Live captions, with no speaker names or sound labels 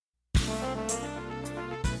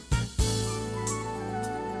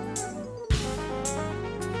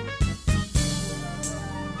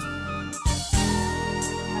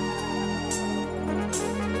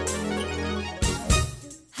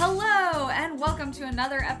welcome to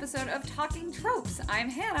another episode of Talking Tropes. I'm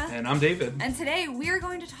Hannah. And I'm David. And today we are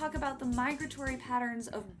going to talk about the migratory patterns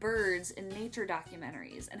of birds in nature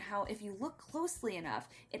documentaries and how if you look closely enough,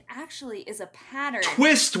 it actually is a pattern.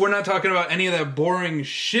 Twist! We're not talking about any of that boring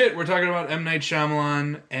shit. We're talking about M. Night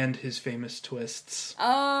Shyamalan and his famous twists.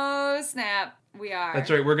 Oh, snap. We are. That's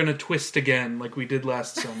right. We're going to twist again like we did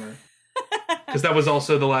last summer. Because that was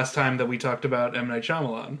also the last time that we talked about M. Night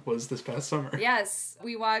Shyamalan, was this past summer. Yes,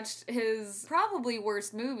 we watched his probably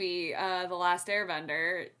worst movie, The Last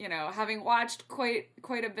Airbender. You know, having watched quite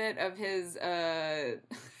a bit of his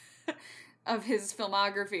of his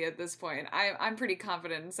filmography at this point, I'm pretty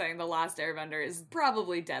confident in saying The Last Airbender is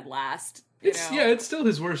probably dead last. It's still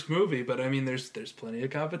his worst movie, but I mean, there's plenty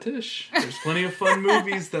of competition. There's plenty of fun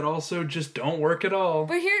movies that also just don't work at all.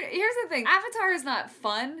 But here's the thing: Avatar is not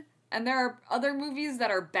fun. And there are other movies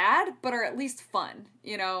that are bad, but are at least fun.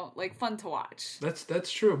 You know, like fun to watch. That's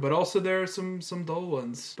true, but also there are some dull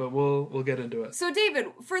ones. But we'll get into it. So, David,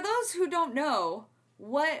 for those who don't know,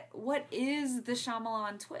 what is the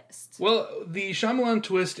Shyamalan twist? Well, the Shyamalan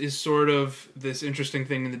twist is sort of this interesting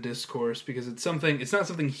thing in the discourse because it's not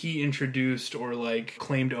something he introduced or like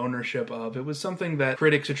claimed ownership of. It was something that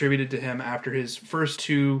critics attributed to him after his first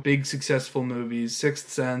two big successful movies, Sixth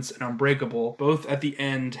Sense and Unbreakable. Both at the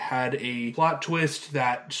end had a plot twist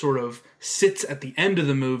that sort of sits at the end of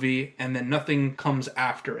the movie and then nothing comes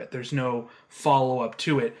after it. There's no follow-up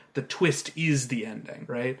to it. The twist is the ending,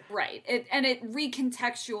 right? Right. It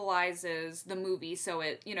recontextualizes the movie so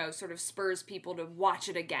it, sort of spurs people to watch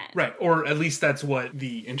it again. Right. Or at least that's what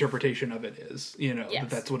the interpretation of it is. Yes.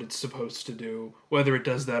 That's what it's supposed to do. Whether it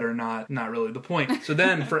does that or not really the point. So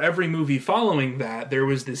then for every movie following that, there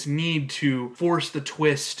was this need to force the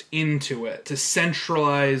twist into it, to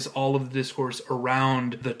centralize all of the discourse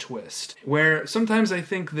around the twist. Where sometimes I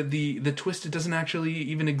think that the twist, it doesn't actually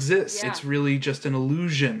even exist. Yeah. It's really just an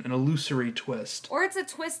illusion, an illusory twist. Or it's a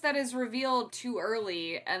twist that is revealed too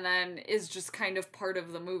early and then is just kind of part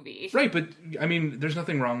of the movie. Right, but I mean, there's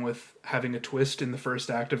nothing wrong with having a twist in the first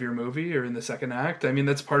act of your movie or in the second act. I mean,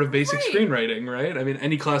 that's part of basic screenwriting, right? I mean,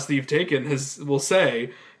 any class that you've taken will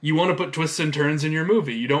say, you want to put twists and turns in your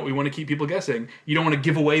movie. We want to keep people guessing. You don't want to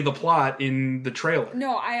give away the plot in the trailer.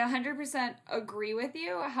 No, I 100% agree with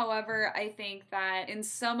you. However, I think that in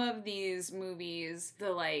some of these movies,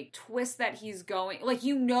 the twist that he's going,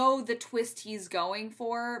 the twist he's going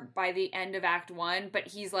for by the end of Act 1, but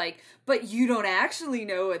he's like, but you don't actually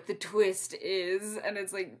know what the twist is. And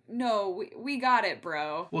it's like, no, we got it,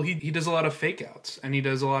 bro. Well, he does a lot of fake outs, and he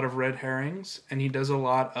does a lot of red herrings, and he does a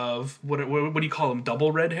lot of, what do you call them,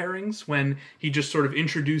 double red herrings, when he just sort of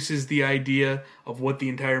introduces the idea of what the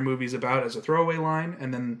entire movie's about as a throwaway line,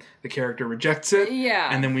 and then the character rejects it,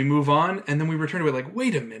 and then we move on, and then we return to it like,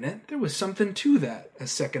 wait a minute, there was something to that a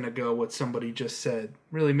second ago, what somebody just said.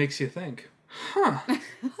 Really makes you think.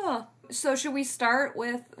 So should we start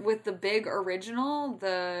with the big original,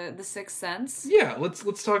 the Sixth Sense? Yeah,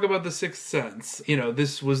 let's talk about the Sixth Sense.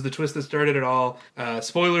 This was the twist that started it all.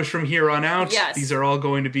 Spoilers from here on out. Yes. These are all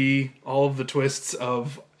going to be all of the twists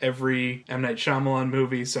of every M. Night Shyamalan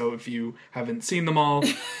movie, so if you haven't seen them all,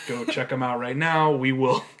 go check them out right now. We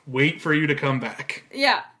will wait for you to come back.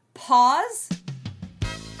 Yeah. Pause.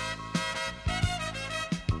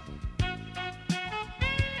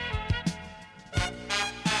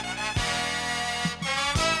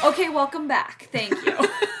 Okay, welcome back. Thank you.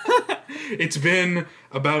 It's been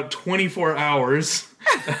about 24 hours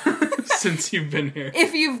since you've been here.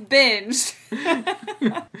 If you've binged.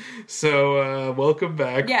 So, welcome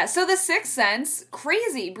back. Yeah, so The Sixth Sense,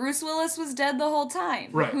 crazy. Bruce Willis was dead the whole time.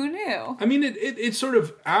 Right. Who knew? I mean, it sort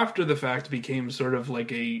of, after the fact, became sort of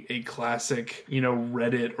like a classic,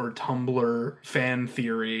 Reddit or Tumblr fan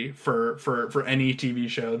theory for any TV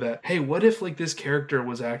show that, hey, what if, this character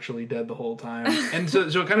was actually dead the whole time? And so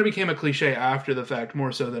it kind of became a cliche after the fact,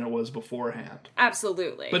 more so than it was beforehand.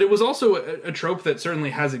 Absolutely. But it was also a trope that certainly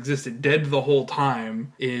has existed. Dead the whole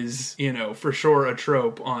time is, for sure a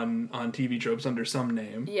trope on TV tropes under some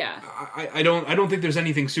name. Yeah. I don't think there's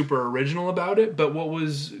anything super original about it, but what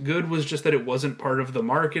was good was just that it wasn't part of the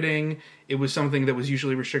marketing. It was something that was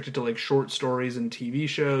usually restricted to short stories and TV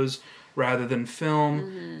shows rather than film.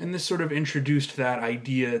 Mm-hmm. And this sort of introduced that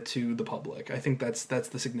idea to the public. I think that's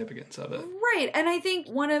the significance of it. Right. And I think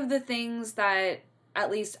one of the things that at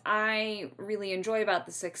least I really enjoy about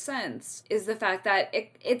The Sixth Sense is the fact that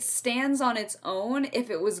it stands on its own if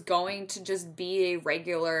it was going to just be a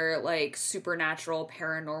regular, supernatural,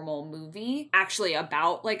 paranormal movie, actually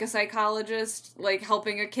about, a psychologist,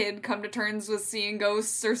 helping a kid come to terms with seeing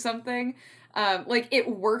ghosts or something. It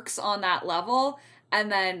works on that level. And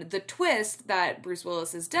then the twist that Bruce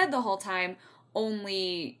Willis is dead the whole time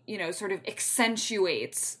only, you know, sort of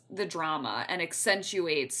accentuates the drama and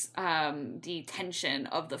accentuates the tension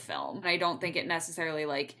of the film. And I don't think it necessarily,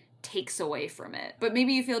 like, takes away from it. But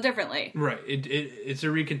maybe you feel differently. Right. It's a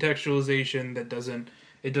recontextualization that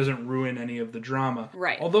doesn't ruin any of the drama.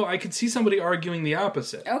 Right. Although I could see somebody arguing the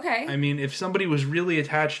opposite. Okay. I mean, if somebody was really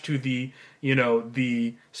attached to the, you know,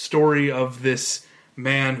 the story of this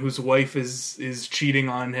man whose wife is cheating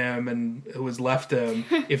on him and who has left him,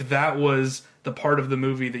 if that was the part of the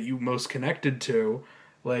movie that you most connected to,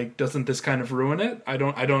 like, doesn't this kind of ruin it? I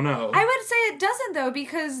don't know. I would say it doesn't, though,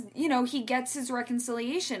 because, you know, he gets his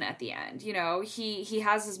reconciliation at the end. You know, he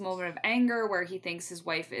has this moment of anger where he thinks his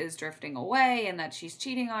wife is drifting away and that she's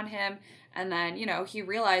cheating on him. And then, you know, he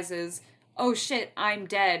realizes, oh shit, I'm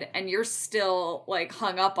dead and you're still, like,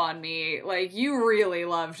 hung up on me. Like, you really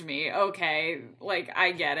loved me. Okay, like,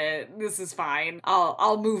 I get it. This is fine.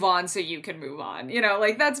 I'll move on so you can move on. You know,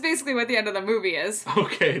 like, that's basically what the end of the movie is.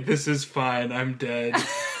 Okay, this is fine. I'm dead.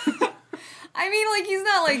 I mean, like, he's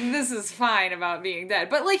not like, this is fine about being dead,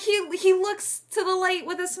 but, like, he looks to the light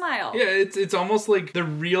with a smile. Yeah, it's almost like the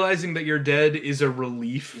realizing that you're dead is a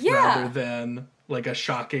relief rather than, like, a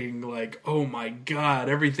shocking, like, oh my god,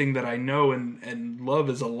 everything that I know and love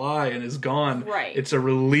is a lie and is gone. Right. It's a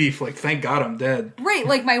relief, like, thank god I'm dead. Right,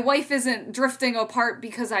 like, my wife isn't drifting apart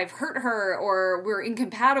because I've hurt her or we're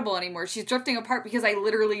incompatible anymore. She's drifting apart because I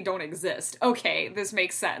literally don't exist. Okay, this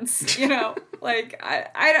makes sense, you know? Like,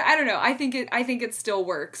 I don't know. I think it still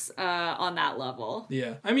works on that level.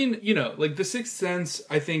 Yeah. I mean, you know, like, The Sixth Sense,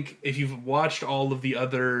 I think if you've watched all of the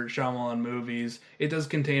other Shyamalan movies, it does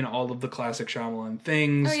contain all of the classic Shyamalan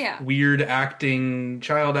things. Oh, yeah. Weird acting,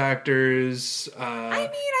 child actors. I mean,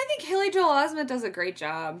 I think Haley Joel Osment does a great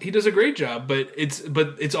job. He does a great job, but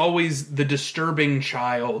it's always the disturbing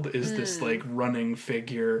child is this, like, running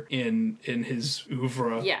figure in his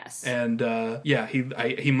oeuvre. Yes. And yeah,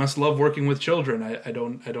 he must love working with children. I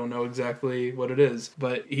don't know exactly what it is,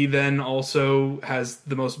 but he then also has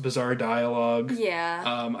the most bizarre dialogue.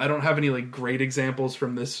 Yeah. I don't have any, like, great examples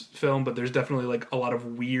from this film, but there's definitely, like, a lot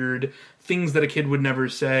of weird things that a kid would never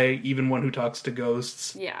say, even one who talks to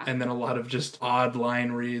ghosts. Yeah. And then a lot of just odd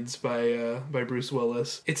line reads by Bruce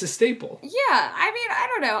Willis. It's a staple. Yeah, I mean, I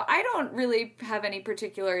don't know. I don't really have any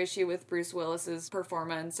particular issue with Bruce Willis's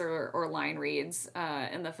performance or line reads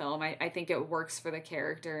in the film. I think it works for the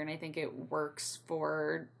character, and I think it works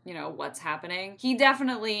for, you know, what's happening. He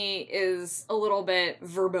definitely is a little bit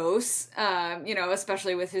verbose, you know,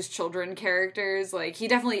 especially with his children characters. Like, he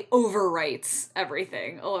definitely overwrites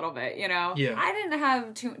everything a little bit, you know? Yeah. I didn't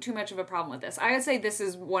have too much of a problem with this. I would say this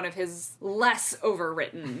is one of his less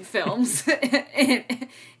overwritten films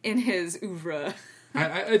in his oeuvre.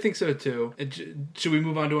 I think so too. Should we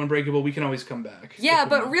move on to Unbreakable? We can always come back. Yeah,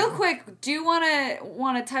 but real quick, do you want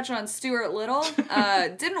to touch on Stuart Little?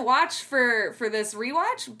 Didn't watch for this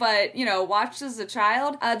rewatch, but, you know, watched as a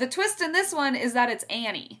child. The twist in this one is that it's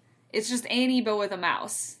Annie. It's just Annie, but with a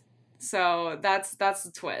mouse. So that's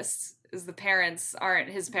the twist. Is the parents aren't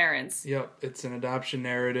his parents. Yep, it's an adoption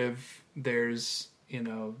narrative. There's, you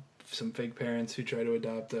know, some fake parents who try to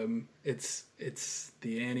adopt them. It's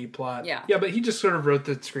the Annie plot. Yeah. Yeah, but he just sort of wrote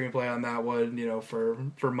the screenplay on that one, you know, for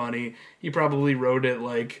money. He probably wrote it,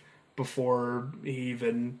 like, before he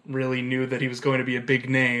even really knew that he was going to be a big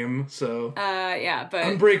name, so... yeah, but...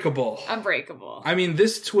 Unbreakable. Unbreakable. I mean,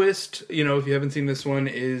 this twist, you know, if you haven't seen this one,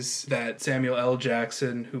 is that Samuel L.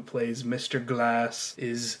 Jackson, who plays Mr. Glass,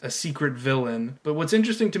 is a secret villain. But what's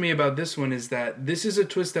interesting to me about this one is that this is a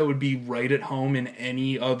twist that would be right at home in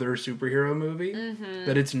any other superhero movie. Mm-hmm.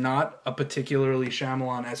 That it's not a particularly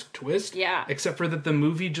Shyamalan-esque twist. Yeah. Except for that the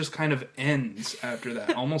movie just kind of ends after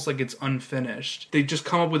that. Almost like it's unfinished. They just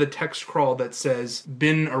come up with a text crawl that says,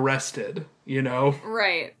 been arrested, you know?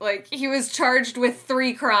 Right. Like, he was charged with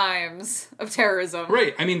 3 crimes of terrorism.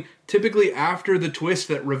 Right. I mean, typically after the twist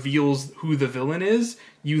that reveals who the villain is,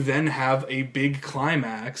 you then have a big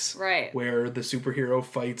climax where the superhero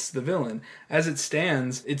fights the villain. As it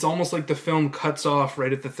stands, it's almost like the film cuts off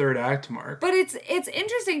right at the 3rd act mark. But it's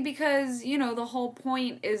interesting because, you know, the whole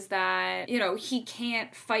point is that, you know, he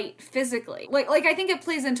can't fight physically. Like I think it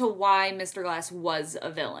plays into why Mr. Glass was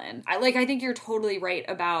a villain. I think you're totally right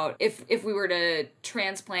about if we were to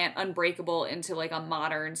transplant Unbreakable into, like, a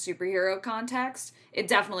modern superhero context, it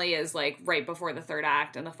definitely is, like, right before the 3rd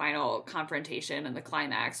act and the final confrontation and the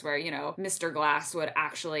climax where, you know, Mr. Glass would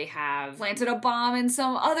actually have planted a bomb in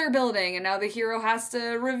some other building and now the hero has to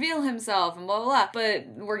reveal himself and blah, blah, blah. But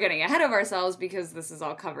we're getting ahead of ourselves because this is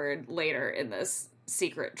all covered later in this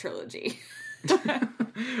secret trilogy.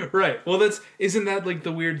 Right. Well, isn't that like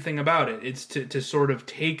the weird thing about it? It's to sort of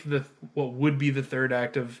take what would be the third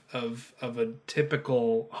act of a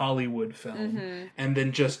typical Hollywood film and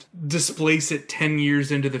then just displace it 10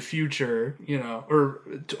 years into the future, or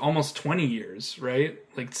almost 20 years, right?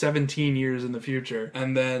 Like 17 years in the future,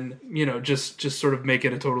 and then just sort of make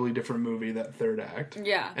it a totally different movie, that third act.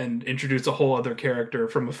 Yeah. And introduce a whole other character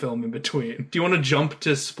from a film in between. Do you want to jump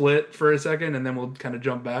to Split for a second, and then we'll kind of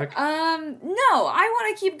jump back? No, I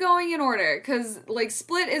want to keep going in order, because like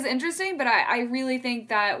Split is interesting, but I really think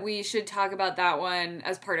that we should talk about that one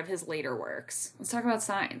as part of his later works. Let's talk about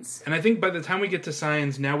Signs. And I think by the time we get to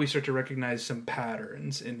Signs, now we start to recognize some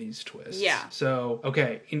patterns in these twists. Yeah. So,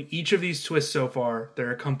 okay, in each of these twists so far,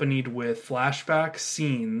 they're accompanied with flashback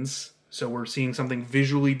scenes. So we're seeing something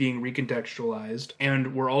visually being recontextualized,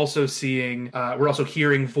 and we're also hearing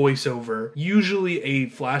voiceover, usually a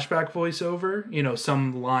flashback voiceover,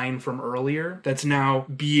 some line from earlier that's now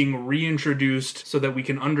being reintroduced so that we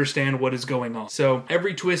can understand what is going on. So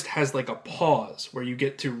every twist has like a pause where you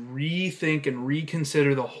get to rethink and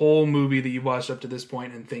reconsider the whole movie that you've watched up to this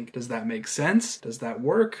point and think, does that make sense? Does that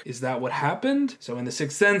work? Is that what happened? So in The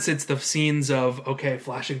Sixth Sense, it's the scenes of,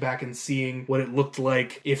 flashing back and seeing what it looked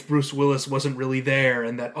like if Bruce Willis wasn't really there,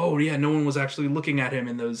 and that, no one was actually looking at him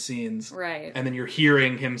in those scenes. Right. And then you're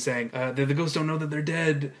hearing him saying, the ghosts don't know that they're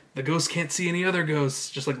dead. The ghosts can't see any other ghosts.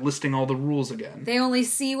 Just like listing all the rules again. They only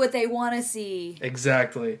see what they want to see.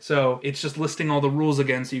 Exactly. So it's just listing all the rules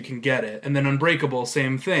again so you can get it. And then Unbreakable,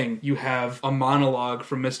 same thing. You have a monologue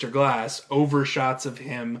from Mr. Glass, over shots of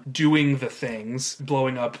him doing the things,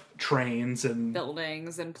 blowing up trains and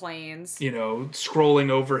buildings and planes,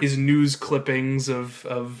 scrolling over his news clippings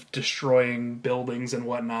of destroying buildings and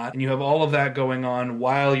whatnot, and you have all of that going on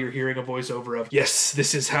while you're hearing a voiceover of, yes,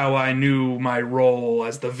 this is how I knew my role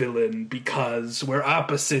as the villain, because we're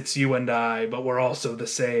opposites, you and I, but we're also the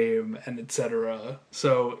same, and etc.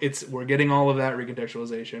 So we're getting all of that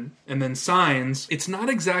recontextualization. And then Signs, it's not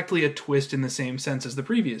exactly a twist in the same sense as the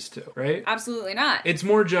previous two, right? Absolutely not. It's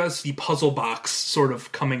more just the puzzle box sort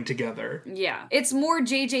of coming together. Yeah. It's more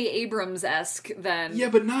J.J. Abrams-esque than... Yeah,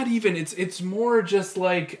 but not even. It's more just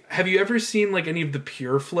like... Have you ever seen like any of the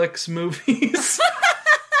Pure Flix movies?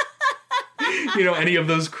 Any of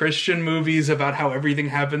those Christian movies about how everything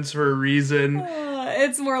happens for a reason?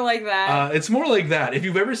 It's more like that. It's more like that. If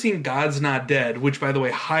you've ever seen God's Not Dead, which, by the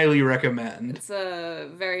way, highly recommend. It's a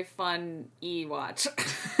very fun e-watch.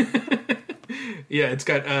 Yeah, it's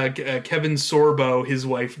got Kevin Sorbo, his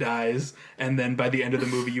wife dies, and then by the end of the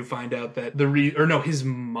movie you find out that his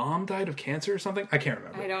mom died of cancer or something? I can't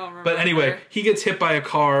remember. I don't remember. But anyway, he gets hit by a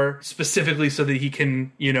car specifically so that he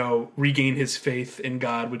can, regain his faith in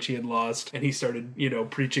God, which he had lost, and he started,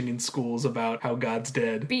 preaching in schools about how God's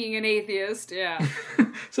dead. Being an atheist, yeah.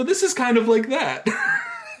 So this is kind of like that.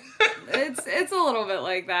 It's a little bit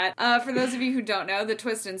like that. For those of you who don't know, the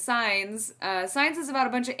twist in Signs is about a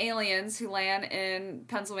bunch of aliens who land in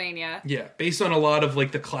Pennsylvania. Yeah, based on a lot of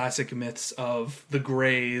like the classic myths of the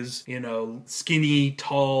Greys, skinny,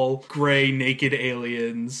 tall, gray, naked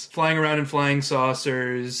aliens flying around in flying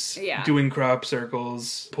saucers, doing crop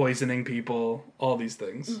circles, poisoning people, all these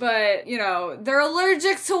things. But, they're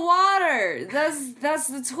allergic to water. That's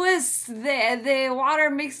the twist. The water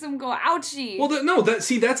makes them go ouchie. Well,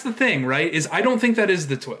 that's the thing, right? Is I don't think that is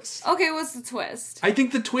the twist. Okay, what's the twist? I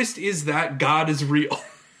think the twist is that God is real.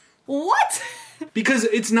 What? Because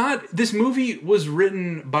it's not... This movie was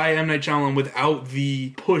written by M. Night Shyamalan without the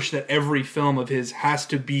push that every film of his has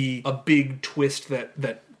to be a big twist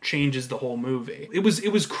that changes the whole movie. It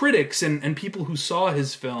was critics and people who saw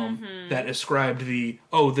his film that ascribed the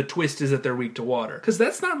twist is that they're weak to water. Because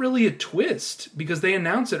that's not really a twist, because they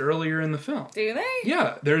announce it earlier in the film. Do they?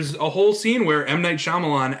 Yeah, there's a whole scene where M. Night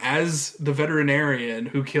Shyamalan, as the veterinarian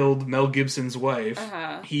who killed Mel Gibson's wife,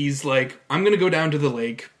 he's like, I'm gonna go down to the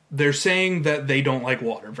lake. They're saying that they don't like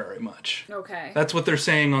water very much. Okay. That's what they're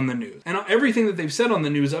saying on the news. And everything that they've said on the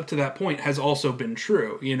news up to that point has also been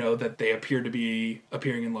true. That they appear to be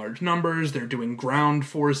appearing in large numbers. They're doing ground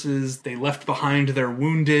forces. They left behind their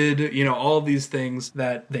wounded. All these things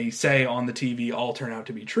that they say on the TV all turn out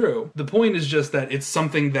to be true. The point is just that it's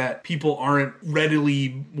something that people aren't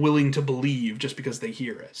readily willing to believe just because they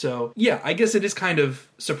hear it. So, yeah, I guess it is kind of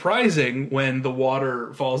surprising when the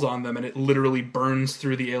water falls on them and it literally burns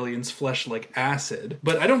through the alien's flesh like acid.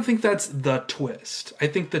 But I don't think that's the twist. I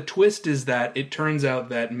think the twist is that it turns out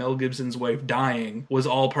that Mel Gibson's wife dying was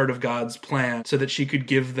all part of God's plan so that she could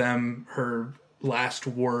give them her last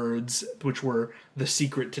words, which were the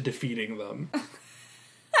secret to defeating them.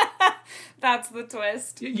 That's the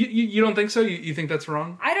twist. You don't think so? You think that's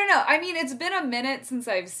wrong? I don't know. I mean, it's been a minute since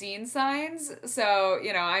I've seen Signs, so,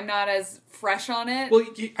 I'm not as fresh on it. Well,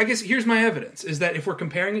 I guess here's my evidence, is that if we're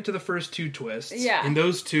comparing it to the first two twists, in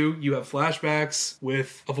those two, you have flashbacks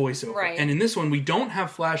with a voiceover. Right. And in this one, we don't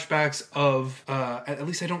have flashbacks of, at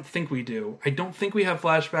least I don't think we do. I don't think we have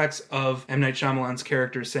flashbacks of M. Night Shyamalan's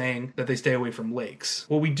character saying that they stay away from lakes.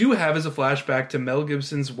 What we do have is a flashback to Mel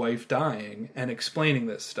Gibson's wife dying and explaining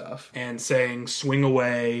this stuff and saying, swing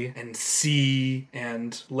away and see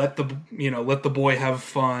and let the boy have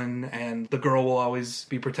fun and the girl will always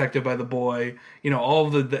be protected by the boy. All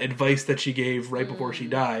of the advice that she gave right before she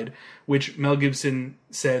died, which Mel Gibson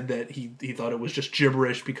said that he thought it was just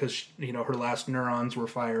gibberish because, her last neurons were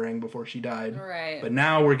firing before she died. Right. But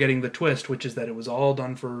now we're getting the twist, which is that it was all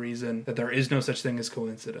done for a reason, that there is no such thing as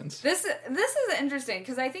coincidence. This is interesting,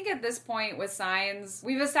 because I think at this point with Signs,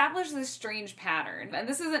 we've established this strange pattern. And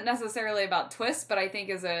this isn't necessarily about twists, but I think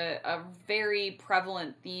is a very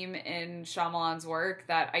prevalent theme in Shyamalan's work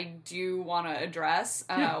that I do want to address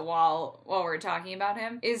while we're talking about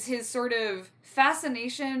him, is his sort of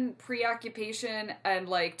fascination, preoccupation, and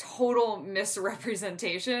total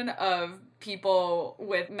misrepresentation of people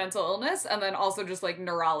with mental illness, and then also just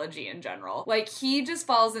neurology in general. He just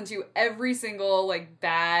falls into every single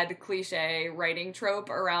bad cliche writing trope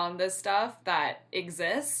around this stuff that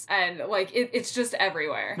exists, and it's just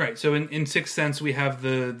everywhere. Right. So in Sixth Sense, we have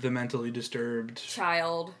the mentally disturbed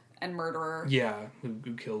child and murderer. Yeah,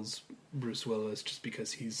 who kills Bruce Willis just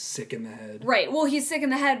because he's sick in the head. Right. Well, he's sick in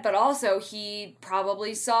the head, but also he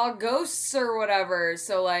probably saw ghosts or whatever.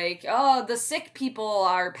 So, the sick people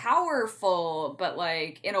are powerful, but,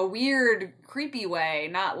 in a weird, creepy way,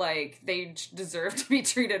 not they deserve to be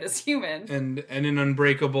treated as human. And in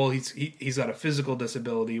Unbreakable, he's got a physical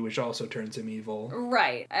disability, which also turns him evil.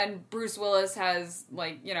 Right. And Bruce Willis has,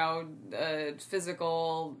 a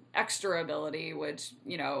physical extra ability, which,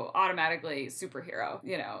 automatically superhero,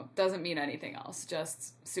 doesn't mean anything else,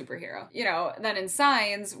 just superhero. Then in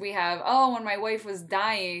Signs, we have, when my wife was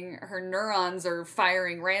dying, her neurons are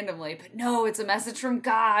firing randomly, but no, it's a message from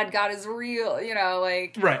God. God is real,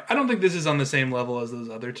 Right. I don't think this is on the same level as those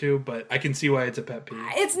other two, but I can see why it's a pet peeve.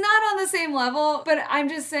 It's not on the same level, but I'm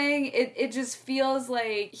just saying it just feels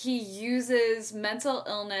like he uses mental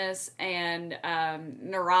illness and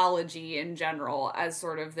neurology in general as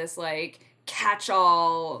sort of this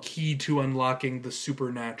catch-all key to unlocking the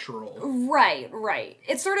supernatural. Right.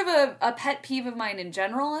 It's sort of a pet peeve of mine in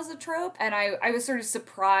general as a trope, and I was sort of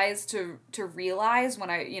surprised to realize when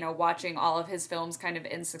I, watching all of his films kind of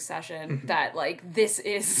in succession, that this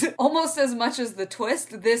is almost as much as the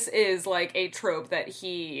twist, this is a trope that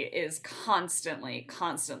he is constantly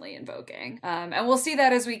invoking. And we'll see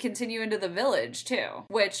that as we continue into The Village too,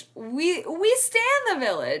 which we stan The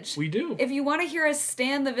Village. We do. If you want to hear us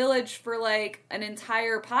stan The Village for an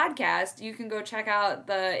entire podcast, you can go check out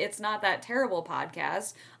the It's Not That Terrible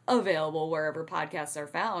podcast, available wherever podcasts are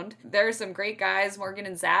found. There are some great guys, Morgan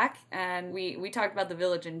and Zach, and we talked about The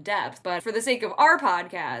Village in depth. But for the sake of our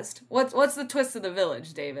podcast, what's the twist of The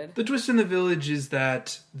Village, David? The twist in The Village is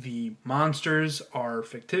that the monsters are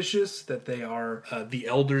fictitious, that they are the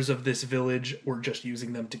elders of this village. We're just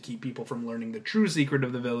using them to keep people from learning the true secret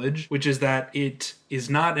of the village, which is that it is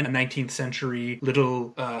not in a 19th century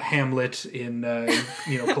little hamlet in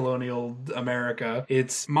colonial America.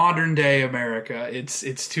 It's modern day America.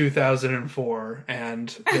 It's 2004,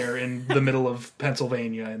 and they're in the middle of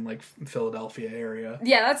Pennsylvania in Philadelphia area.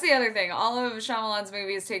 Yeah, that's the other thing. All of Shyamalan's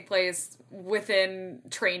movies take place within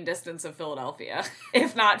train distance of Philadelphia,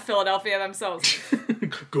 if not Philadelphia themselves.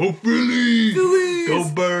 Go Phillies! Go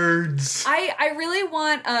Birds! I really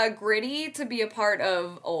want Gritty to be a part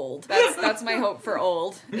of Old. That's my hope for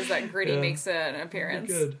Old, is that Gritty makes an appearance.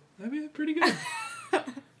 Good. That'd be pretty good.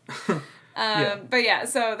 But yeah,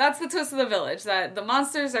 so that's the twist of The Village, that the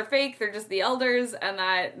monsters are fake, they're just the elders, and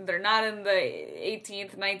that they're not in the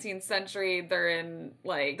 18th, 19th century,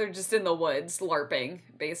 they're just in the woods LARPing,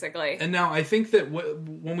 basically. And now I think that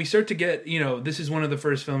when we start to get, this is one of the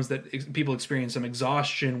first films that people experience some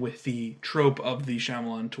exhaustion with the trope of the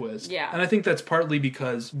Shyamalan twist. Yeah. And I think that's partly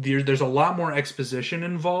because there's a lot more exposition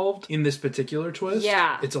involved in this particular twist.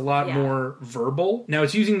 Yeah. It's a lot more verbal. Now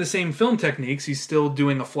it's using the same film techniques. He's still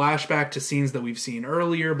doing a flashback to scenes that we've seen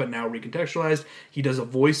earlier, but now recontextualized. He does a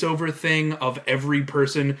voiceover thing of every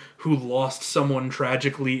person who lost someone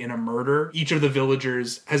tragically in a murder. Each of the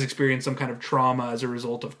villagers has experienced some kind of trauma as a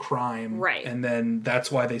result of crime. Right. And then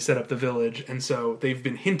that's why they set up the village. And so they've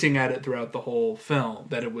been hinting at it throughout the whole film,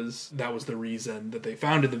 that that was the reason that they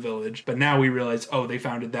founded the village. But now we realize, they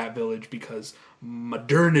founded that village because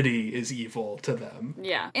modernity is evil to them.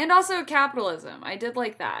 Yeah. And also capitalism. I did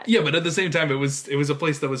like that. Yeah, but at the same time, it was a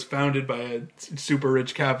place that was founded by a super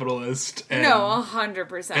rich capitalist. And, No,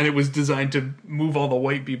 100%. And it was designed to move all the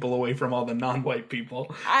white people away from all the non-white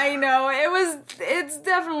people. I know. It's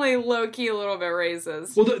definitely low-key a little bit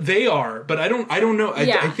racist. Well, they are, but I don't know.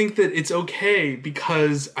 Yeah. I think that it's okay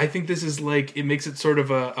because I think this is like, it makes it sort of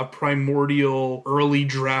a primordial early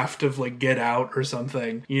draft of like Get Out or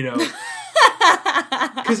something, you know?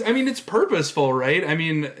 Because, I mean, it's purposeful, right? I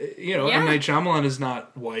mean, you know, M. Night Shyamalan is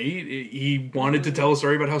not white. He wanted to tell a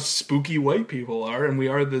story about how spooky white people are, and we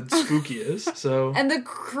are the spookiest, so... And the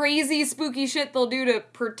crazy spooky shit they'll do to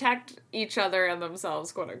protect each other and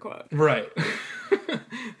themselves, quote unquote. Right.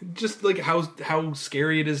 Just like how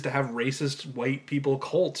scary it is to have racist white people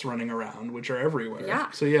cults running around, which are everywhere.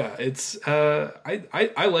 Yeah. So yeah, it's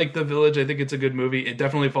I like The Village. I think it's a good movie. It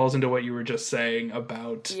definitely falls into what you were just saying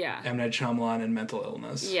about M. Night Shyamalan and mental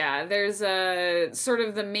illness. Yeah, there's a sort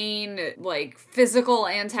of the main like physical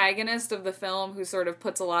antagonist of the film who sort of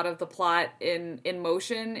puts a lot of the plot in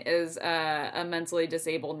motion is a mentally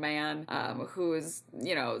disabled man who is,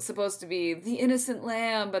 you know, supposed to be the innocent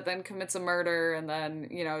lamb, but then commits a murder and then,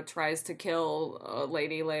 you know, tries to kill a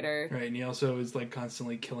lady later. Right, and he also is like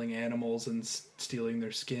constantly killing animals and stealing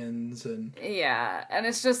their skins and... Yeah, and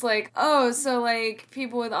it's just like, oh, so like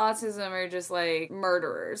people with autism are just like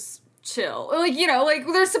murderers. Chill. Like, you know, like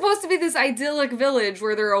there's supposed to be this idyllic village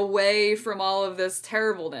where they're away from all of this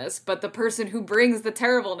terribleness, but the person who brings the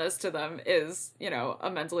terribleness to them is, you know, a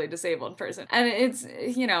mentally disabled person. And it's,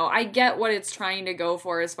 you know, I get what it's trying to go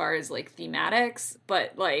for as far as like thematics,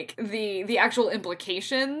 but like the actual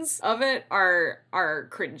implications of it are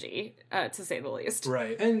cringy, to say the least.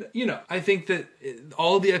 Right. And, you know, I think that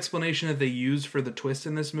all the explanation that they use for the twist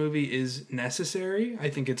in this movie is necessary. I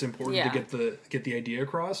think it's important to get the idea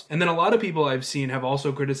across. And then a lot of people I've seen have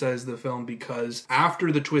also criticized the film because after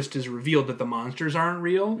the twist is revealed that the monsters aren't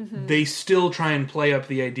real, they still try and play up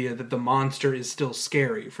the idea that the monster is still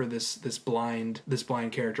scary for this blind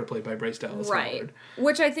character played by Bryce Dallas Howard.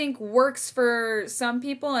 Which I think works for some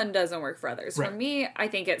people and doesn't work for others. Right. For me, I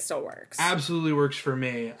think it still works. Absolutely works for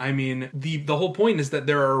me. I mean, the whole point is that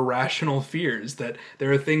there are irrational fears, that there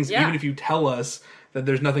are things, even if you tell us that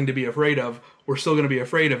there's nothing to be afraid of, we're still going to be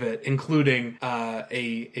afraid of it, including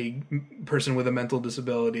a person with a mental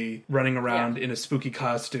disability running around in a spooky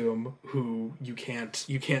costume who you can't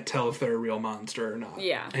tell if they're a real monster or not.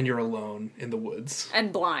 Yeah. And you're alone in the woods.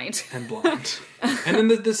 And blind. And And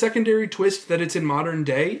then the secondary twist that it's in modern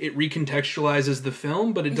day, it recontextualizes the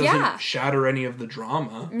film, but it doesn't shatter any of the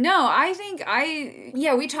drama. No, I think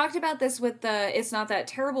we talked about this with the It's Not That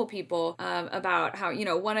Terrible people, about how, you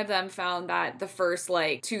know, one of them found that the first,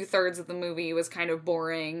 like, 2/3 of the movie was kind of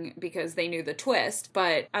boring because they knew the twist.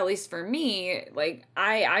 But at least for me, like,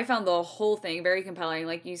 I found the whole thing very compelling.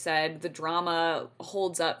 Like you said, the drama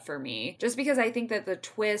holds up for me. Just because I think that the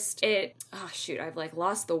twist, I've, like,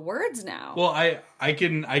 lost the words now. Well, I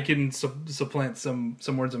can supplant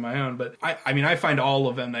some words of my own, but I mean, I find all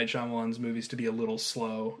of M. Night Shyamalan's movies to be a little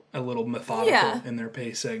slow, a little methodical in their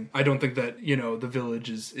pacing. I don't think that, you know, The Village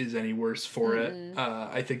is any worse for it.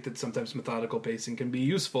 I think that sometimes methodical pacing can be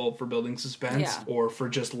useful for building suspense or for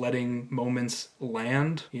just letting moments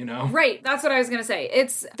land, you know? Right, that's what I was gonna say.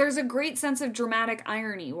 There's a great sense of dramatic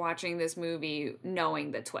irony watching this movie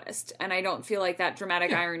knowing the twist, and I don't feel like that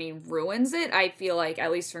dramatic irony ruins it. I feel like,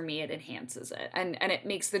 at least for me, it enhances it. And it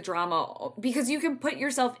makes the drama, because you can put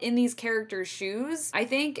yourself in these characters' shoes, I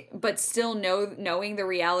think, but still knowing the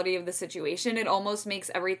reality of the situation, it almost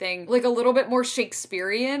makes everything like a little bit more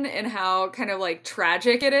Shakespearean in how kind of like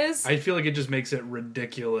tragic it is. I feel like it just makes it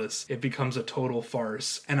ridiculous. It becomes a total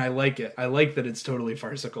farce, and I like it. I like that it's totally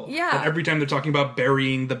farcical. Yeah. And every time they're talking about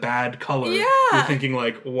burying the bad color, you're thinking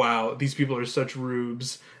like, wow, these people are such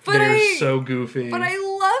rubes. They're so goofy. But I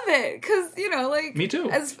love it, because, you know, like... Me too.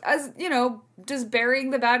 As you know, does burying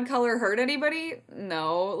the bad color hurt anybody?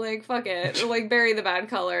 No. Like, fuck it. Like, bury the bad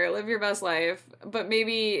color. Live your best life. But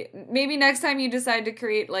maybe next time you decide to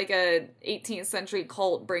create, like, a 18th century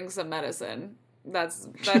cult, bring some medicine. That's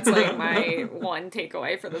like my one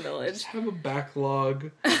takeaway for The Village. Just have a backlog,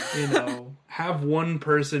 you know, have one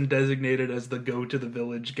person designated as the go to the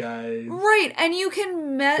village guy. Right, and you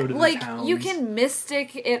can you can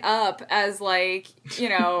mystic it up as, like, you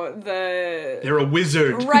know, they're a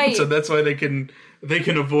wizard. Right. So that's why they can they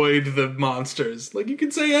can avoid the monsters. Like, you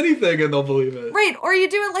can say anything and they'll believe it. Right, or you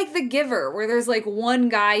do it like The Giver, where there's, like, one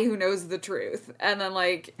guy who knows the truth, and then,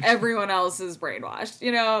 like, everyone else is brainwashed.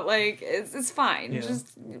 You know, like, it's fine. Yeah.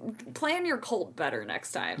 Just plan your cult better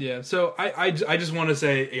next time. Yeah, so I just want to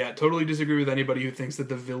say, yeah, totally disagree with anybody who thinks that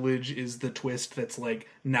The Village is the twist that's like,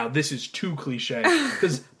 now this is too cliche.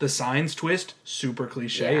 Because The Signs twist, super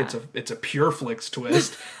cliche. Yeah. It's a Pure Flix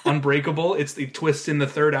twist. Unbreakable, it's the twist in the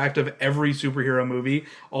third act of every superhero movie.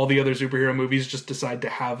 All the other superhero movies just decide to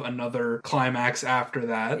have another climax after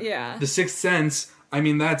that. Yeah. The Sixth Sense, I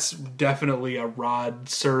mean, that's definitely a Rod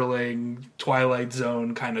Serling, Twilight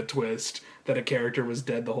Zone kind of twist, that a character was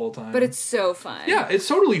dead the whole time. But it's so fun. Yeah, it's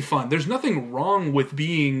totally fun. There's nothing wrong with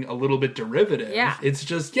being a little bit derivative. Yeah. It's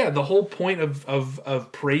just, the whole point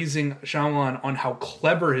of praising Shyamalan on how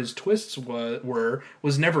clever his twists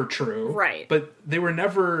was never true. Right. But they were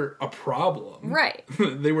never a problem. Right.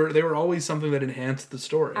 they were always something that enhanced the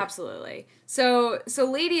story. Absolutely. So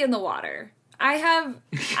Lady in the Water.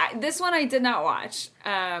 This one I did not watch.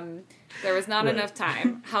 There was not enough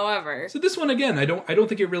time. However, so this one again, I don't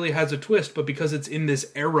think it really has a twist, but because it's in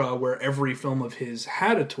this era where every film of his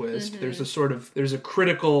had a twist, there's a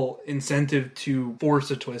critical incentive to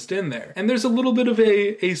force a twist in there. And there's a little bit of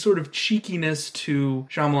a sort of cheekiness to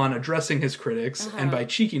Shyamalan addressing his critics, and by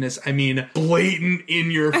cheekiness I mean blatant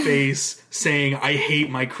in your face saying I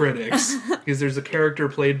hate my critics, because there's a character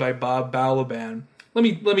played by Bob Balaban. Let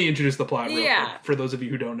me introduce the plot real quick for those of you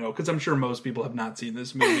who don't know, because I'm sure most people have not seen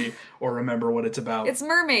this movie or remember what it's about. It's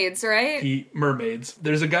mermaids, right? Mermaids.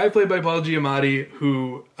 There's a guy played by Paul Giamatti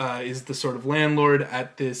who is the sort of landlord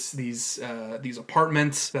at these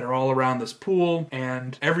apartments that are all around this pool,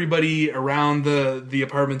 and everybody around the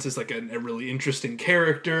apartments is like a really interesting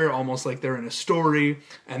character, almost like they're in a story.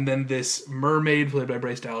 And then this mermaid played by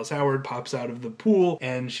Bryce Dallas Howard pops out of the pool,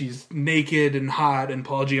 and she's naked and hot, and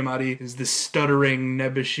Paul Giamatti is this stuttering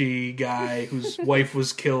Nebuchadnezzar guy whose wife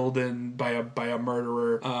was killed by a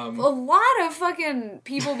murderer. A lot of fucking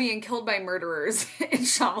people being killed by murderers in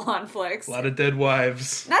Shyamalan flicks. A lot of dead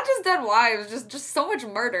wives. Not just dead wives, just so much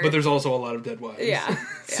murder. But there's also a lot of dead wives. Yeah.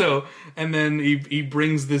 So, and then he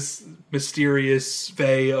brings this mysterious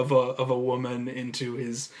fae of a woman into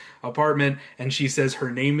his apartment, and she says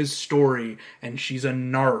her name is Story, and she's a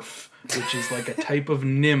narf, which is like a type of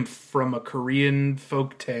nymph from a Korean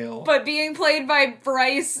folktale. But being played by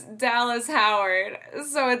Bryce Dallas Howard,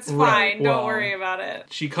 so it's fine. Right, Don't worry about it.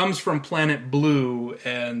 She comes from Planet Blue,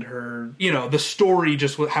 and her, the story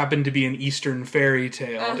just happened to be an Eastern fairy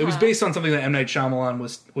tale. It was based on something that M. Night Shyamalan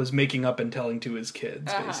was making up and telling to his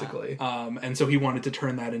kids, basically. And so he wanted to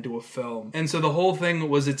turn that into a film. And so the whole thing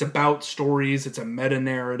was, it's about stories, it's a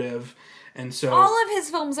meta-narrative. And so all of his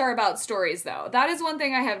films are about stories, though. That is one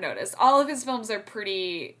thing I have noticed. All of his films are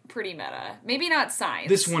pretty meta. Maybe not science.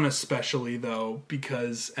 This one especially, though,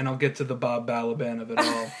 because, and I'll get to the Bob Balaban of it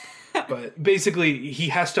all, but basically he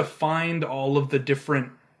has to find all of the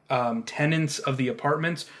different tenants of the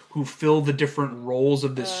apartments who fill the different roles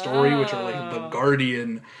of this story, which are like the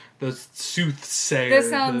guardian, the soothsayer. This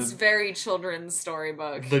sounds very children's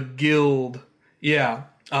storybook. The guild. Yeah.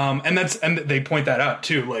 And they point that out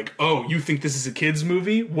too, like, oh, you think this is a kid's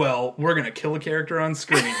movie? Well, we're gonna kill a character on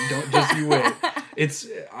screen. Don't just you wait. It's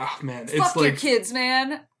man, it's Fuck like your kids,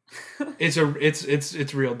 man.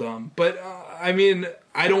 it's real dumb. But I mean,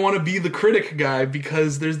 I don't want to be the critic guy,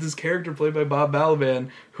 because there's this character played by Bob Balaban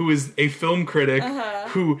who is a film critic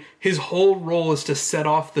who his whole role is to set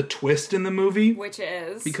off the twist in the movie, which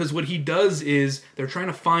is because what he does is they're trying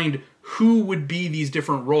to find who would be these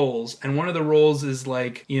different roles, and one of the roles is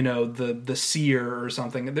like, the seer or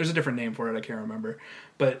something. There's a different name for it, I can't remember,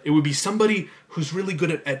 but it would be somebody who's really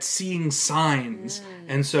good at seeing signs.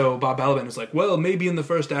 And so Bob Balaban is like, well, maybe in the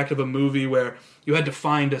first act of a movie where you had to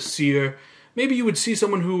find a seer, maybe you would see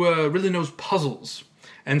someone who really knows puzzles.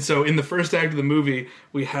 And so in the first act of the movie,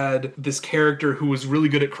 we had this character who was really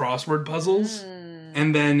good at crossword puzzles.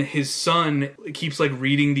 And then his son keeps like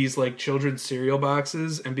reading these like children's cereal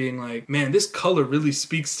boxes and being like, man, this color really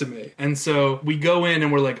speaks to me. And so we go in and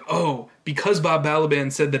we're like, oh, because Bob Balaban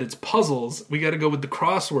said that it's puzzles, we got to go with the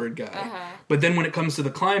crossword guy. But then when it comes to the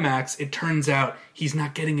climax, it turns out he's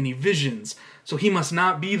not getting any visions. So he must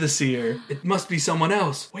not be the seer. It must be someone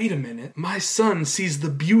else. Wait a minute. My son sees the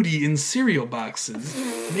beauty in cereal boxes.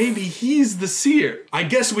 Maybe he's the seer. I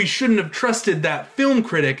guess we shouldn't have trusted that film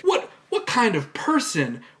critic. What kind of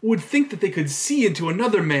person would think that they could see into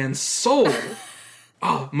another man's soul?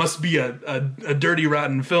 must be a dirty,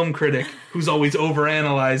 rotten film critic who's always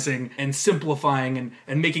overanalyzing and simplifying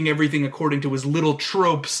and making everything according to his little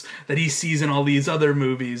tropes that he sees in all these other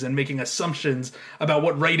movies and making assumptions about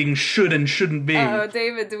what writing should and shouldn't be. Oh,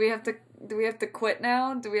 David, do we have to quit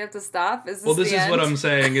now? Do we have to stop? Is this Well, this the is end? what I'm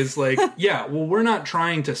saying is like, yeah, well, we're not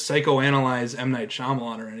trying to psychoanalyze M. Night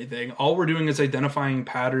Shyamalan or anything. All we're doing is identifying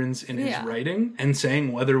patterns in his writing and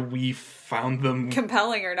saying whether we found them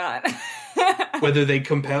compelling or not. whether they're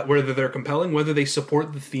compelling, whether they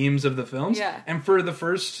support the themes of the films. Yeah. And for the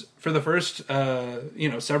first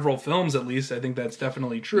several films at least, I think that's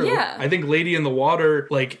definitely true. Yeah. I think Lady in the Water,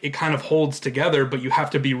 like, it kind of holds together, but you have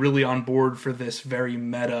to be really on board for this very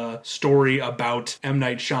meta story about M.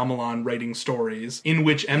 Night Shyamalan writing stories, in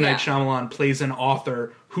which M. Night Shyamalan plays an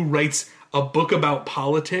author who writes a book about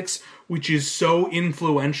politics, which is so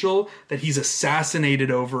influential that he's assassinated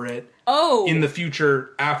over it. Oh. In the future,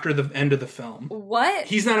 after the end of the film. What?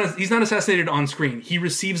 He's not assassinated on screen. He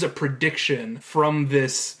receives a prediction from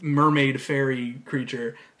this mermaid fairy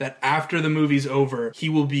creature that after the movie's over, he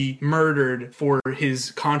will be murdered for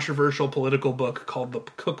his controversial political book called The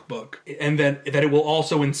Cookbook, and that it will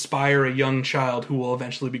also inspire a young child who will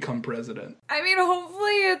eventually become president. I mean,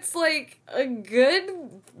 hopefully it's like a good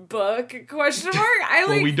book, question mark?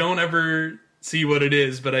 Well, we don't ever see what it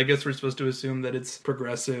is, but I guess we're supposed to assume that it's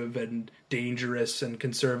progressive and dangerous and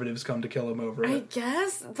conservatives come to kill him over it. I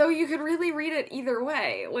guess, though you could really read it either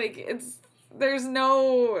way. Like, there's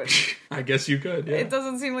no... I guess you could, yeah. It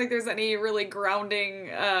doesn't seem like there's any really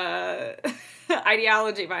grounding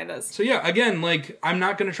ideology behind this. So yeah, again, like, I'm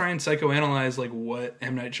not going to try and psychoanalyze, like, what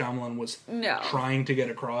M. Night Shyamalan was trying to get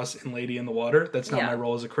across in Lady in the Water. That's not my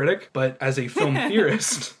role as a critic. But as a film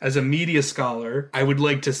theorist, as a media scholar, I would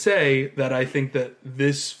like to say that I think that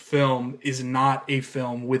this film is not a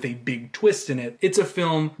film with a big twist in it. It's a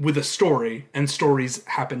film with a story, and stories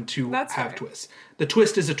happen to have twists. The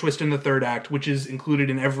twist is a twist in the third act, which is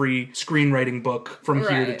included in every screenwriting book from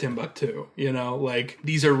here to Timbuktu. You know, like,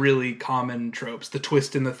 these are really common tropes. The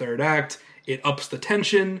twist in the third act, it ups the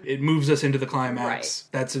tension, it moves us into the climax.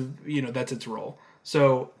 That's that's its role.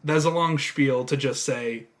 So that's a long spiel to just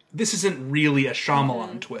say, this isn't really a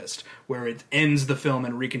Shyamalan twist, where it ends the film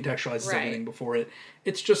and recontextualizes everything before it.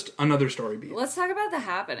 It's just another story beat. Let's talk about The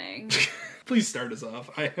Happening. Please start us off.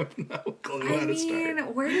 I have no clue how to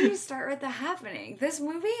start. Where do you start with The Happening? This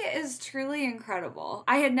movie is truly incredible.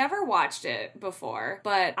 I had never watched it before,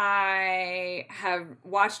 but I have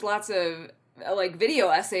watched lots of like video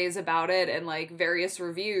essays about it and like various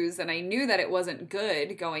reviews, and I knew that it wasn't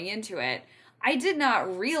good going into it. I did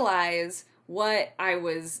not realize what I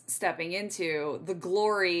was stepping into, the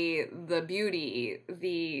glory, the beauty,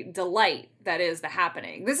 the delight that is The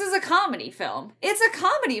Happening. This is a comedy film. It's a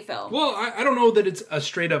comedy film. Well, I don't know that it's a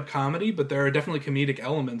straight up comedy, but there are definitely comedic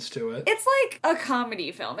elements to it. It's like a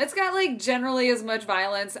comedy film. It's got like generally as much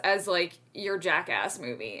violence as like your Jackass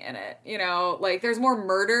movie in it. You know, like there's more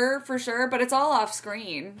murder for sure, but it's all off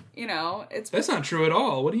screen. You know, That's not true at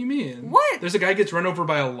all. What do you mean? What? There's a guy gets run over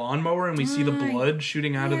by a lawnmower and we see the blood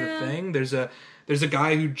shooting out of the thing. There's a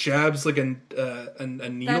guy who jabs like a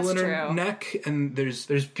needle in her neck, and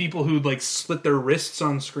there's people who like slit their wrists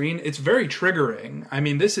on screen. It's very triggering. I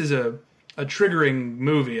mean, this is a triggering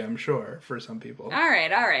movie, I'm sure, for some people. All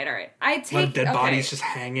right. I take a lot of dead bodies just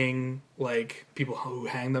hanging, like people who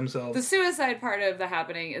hang themselves. The suicide part of The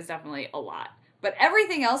Happening is definitely a lot. But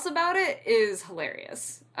everything else about it is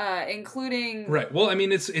hilarious, including... Right. Well, I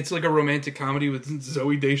mean, it's like a romantic comedy with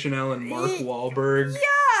Zooey Deschanel and Mark Wahlberg.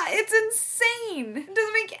 Yeah, it's insane. It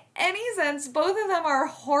doesn't make any sense. Both of them are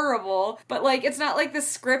horrible, but like, it's not like the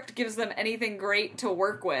script gives them anything great to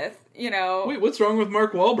work with, you know? Wait, what's wrong with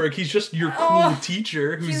Mark Wahlberg? He's just your cool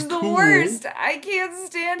teacher who's he's the cool. worst. I can't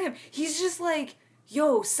stand him. He's just like...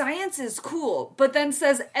 yo, science is cool, but then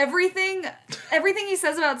says everything he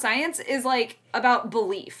says about science is like about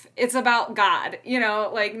belief. It's about God, you know,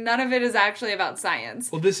 like none of it is actually about science.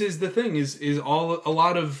 Well, this is the thing is a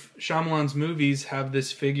lot of Shyamalan's movies have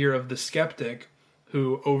this figure of the skeptic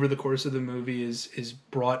who over the course of the movie is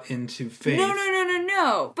brought into faith.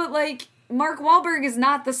 No. But like Mark Wahlberg is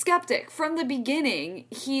not the skeptic. From the beginning,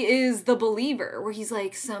 he is the believer, where he's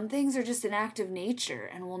like, some things are just an act of nature,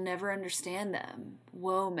 and we'll never understand them.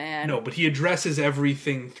 Whoa, man. No, but he addresses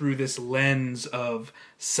everything through this lens of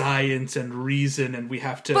science and reason, and we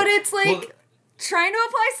have to... But it's like... trying to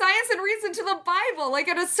apply science and reason to the Bible. Like,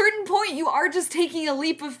 at a certain point, you are just taking a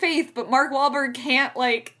leap of faith, but Mark Wahlberg can't,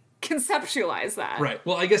 like... conceptualize that. Right.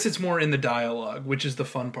 Well, I guess it's more in the dialogue, which is the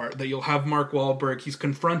fun part, that you'll have Mark Wahlberg, he's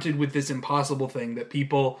confronted with this impossible thing that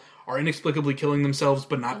people are inexplicably killing themselves,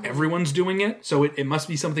 but not everyone's doing it. So it must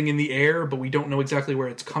be something in the air, but we don't know exactly where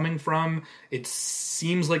it's coming from. It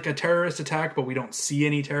seems like a terrorist attack, but we don't see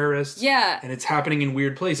any terrorists. Yeah. And it's happening in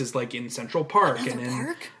weird places, like in Central Park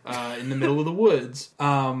in the middle of the woods.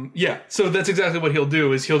 Yeah, so that's exactly what he'll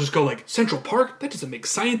do, is he'll just go like, Central Park? That doesn't make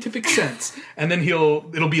scientific sense. And then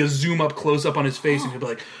it'll be a zoom up, close up on his face, and he'll be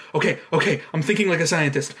like, okay, I'm thinking like a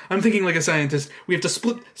scientist. We have to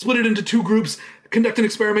split it into two groups, conduct an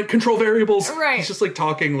experiment, control variables. Right. He's just like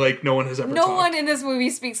talking like no one has ever No talked. one in this movie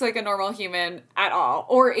speaks like a normal human at all,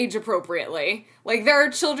 or age appropriately. Like, there are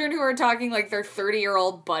children who are talking like they're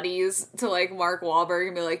 30-year-old buddies to like Mark Wahlberg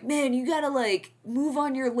and be like, man, you gotta like move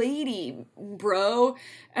on your lady, bro.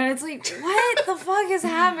 And it's like, what the fuck is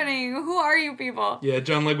happening? Who are you people? Yeah,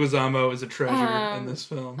 John Leguizamo is a treasure in this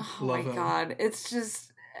film. Oh Love my him. god, it's just...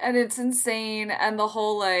 And it's insane, and the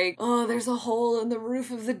whole, like, oh, there's a hole in the roof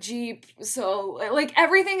of the Jeep, so, like,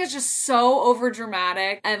 everything is just so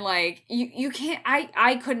overdramatic, and, like, you can't,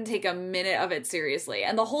 I couldn't take a minute of it seriously,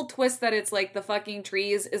 and the whole twist that it's, like, the fucking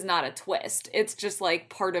trees is not a twist, it's just, like,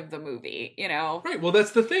 part of the movie, you know? Right, well,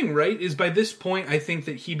 that's the thing, right, is by this point, I think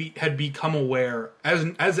that he had become aware,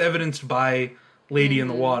 as evidenced by Lady in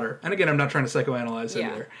the Water. And again, I'm not trying to psychoanalyze him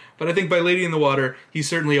there. But I think by Lady in the Water, he's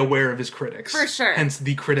certainly aware of his critics. For sure. Hence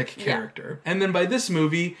the critic character. And then by this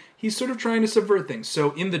movie, he's sort of trying to subvert things.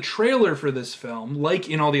 So in the trailer for this film, like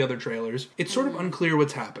in all the other trailers, it's sort of unclear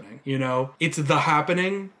what's happening. You know, it's the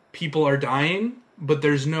happening, people are dying, but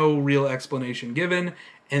there's no real explanation given.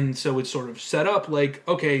 And so it's sort of set up like,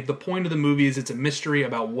 okay, the point of the movie is it's a mystery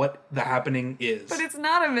about what the happening is. But it's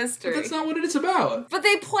not a mystery. But that's not what it is about. But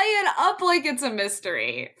they play it up like it's a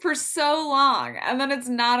mystery for so long, and then it's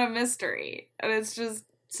not a mystery. And it's just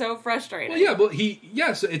so frustrating. Well,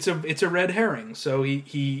 yeah, so it's a red herring. So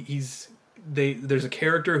there's a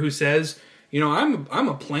character who says, you know, I'm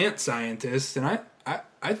a plant scientist, and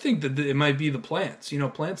I think that it might be the plants. You know,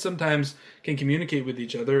 plants sometimes can communicate with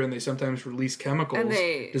each other, and they sometimes release chemicals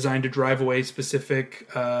designed to drive away specific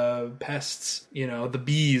pests. You know, the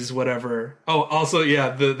bees, whatever. Oh, also,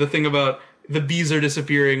 yeah, the thing about the bees are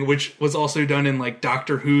disappearing, which was also done in, like,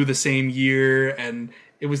 Doctor Who the same year, and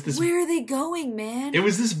it was this... Where are they going, man? It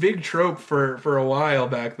was this big trope for a while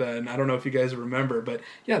back then. I don't know if you guys remember, but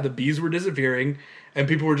yeah, the bees were disappearing, and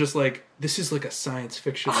people were just like, this is like a science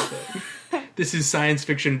fiction thing. This is science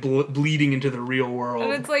fiction bleeding into the real world.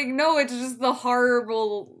 And it's like, no, it's just the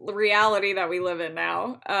horrible reality that we live in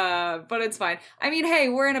now. But it's fine. I mean, hey,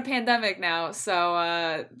 we're in a pandemic now,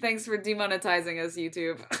 so thanks for demonetizing us,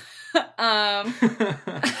 YouTube.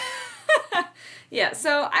 Yeah,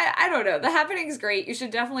 so I don't know. The Happening's great. You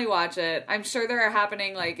should definitely watch it. I'm sure there are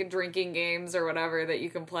happening, like, drinking games or whatever that you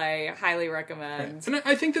can play. Highly recommend. Right. And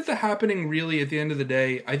I think that The Happening, really, at the end of the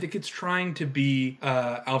day, I think it's trying to be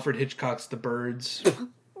Alfred Hitchcock's The Birds.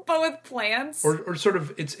 But with plants? Or sort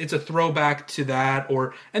of, it's a throwback to that.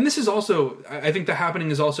 And this is also, I think The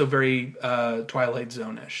Happening is also very Twilight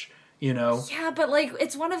Zone-ish. You know? Yeah, but, like,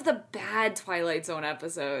 it's one of the bad Twilight Zone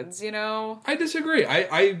episodes, you know? I disagree.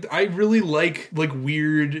 I really like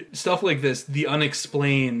weird stuff like this, the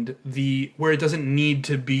unexplained, where it doesn't need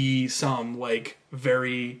to be some, like,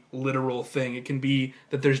 very literal thing. It can be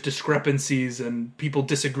that there's discrepancies and people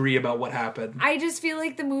disagree about what happened. I just feel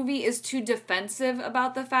like the movie is too defensive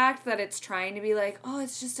about the fact that it's trying to be like, oh,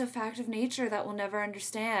 it's just a fact of nature that we'll never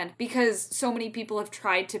understand. Because so many people have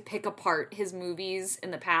tried to pick apart his movies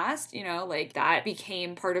in the past, you know, like that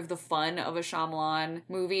became part of the fun of a Shyamalan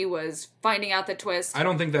movie, was finding out the twist. I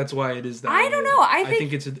don't think that's why it is that way. I don't know. I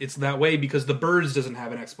think it's that way because The Birds doesn't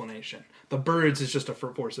have an explanation. The Birds is just a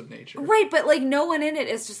force of nature. Right, but like no one in it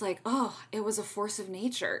is just like, oh, it was a force of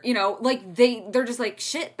nature. You know, like they're just like,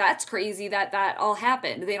 shit, that's crazy that all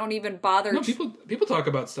happened. They don't even bother. No, people talk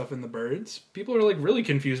about stuff in The Birds. People are like really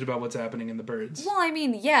confused about what's happening in The Birds. Well, I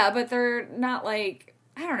mean, yeah, but they're not like,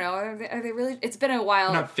 I don't know. Are they really? It's been a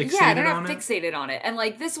while. Not fixated yeah, they're not fixated on it. And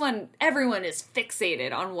like this one, everyone is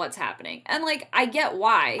fixated on what's happening. And like, I get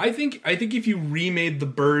why. I think if you remade The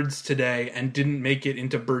Birds today and didn't make it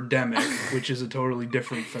into Birdemic, which is a totally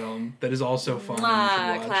different film that is also fun.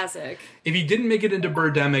 Classic. If you didn't make it into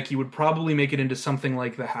Birdemic, you would probably make it into something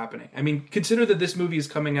like The Happening. I mean, consider that this movie is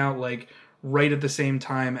coming out like right at the same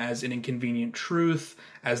time as An Inconvenient Truth,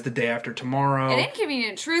 as The Day After Tomorrow. An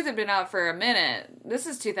Inconvenient Truth had been out for a minute. This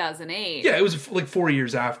is 2008. Yeah, it was like 4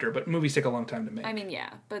 years after, but movies take a long time to make. I mean, yeah,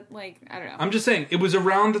 but like, I don't know. I'm just saying, it was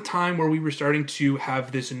around the time where we were starting to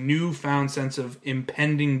have this newfound sense of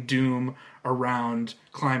impending doom around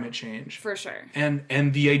climate change. For sure.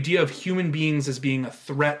 And the idea of human beings as being a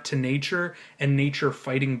threat to nature and nature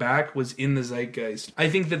fighting back was in the zeitgeist. I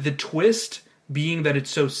think that the twist being that it's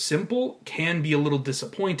so simple, can be a little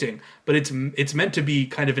disappointing. But it's meant to be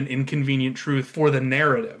kind of an inconvenient truth for the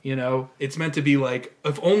narrative, you know? It's meant to be like,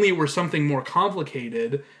 if only it were something more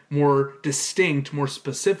complicated, more distinct, more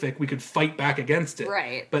specific, we could fight back against it.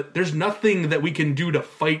 Right. But there's nothing that we can do to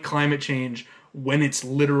fight climate change when it's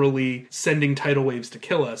literally sending tidal waves to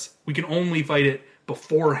kill us. We can only fight it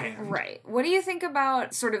beforehand. Right. What do you think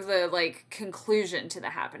about sort of the, like, conclusion to the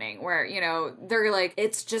happening where, you know, they're like,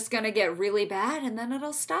 it's just gonna get really bad and then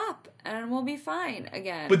it'll stop and we'll be fine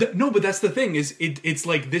again. But but that's the thing, is it's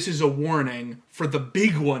like, this is a warning for the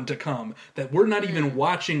big one to come, that we're not even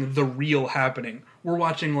watching the real happening. We're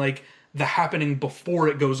watching, like, the happening before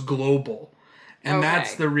it goes global. And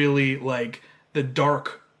that's the really, like, the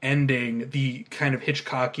dark ending, the kind of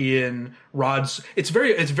Hitchcockian Rod's. It's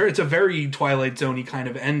a very Twilight Zone-y kind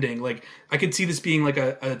of ending. Like, I could see this being like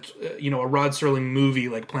a Rod Serling movie,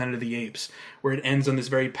 like Planet of the Apes, where it ends on this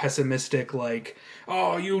very pessimistic, like,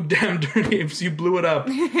 oh, you damn dirty apes, you blew it up.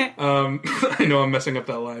 I know I'm messing up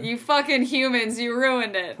that line. You fucking humans, you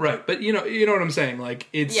ruined it. Right, but you know what I'm saying. Like,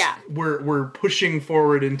 it's we're pushing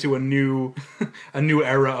forward into a new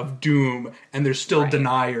era of doom, and there's still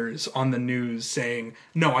deniers on the news saying,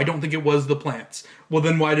 no, I don't think it was the plants. Well,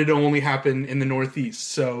 then why did it only happen in the Northeast?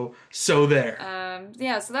 So there.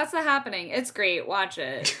 So that's the happening. It's great. Watch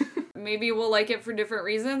it. Maybe we'll like it for different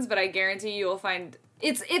reasons, but I guarantee you will find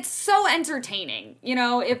it's so entertaining. You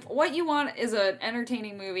know, if what you want is an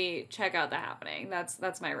entertaining movie, check out The Happening.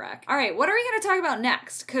 That's my rec. All right, what are we going to talk about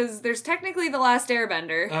next? Because there's technically The Last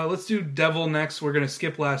Airbender. Let's do Devil next. We're going to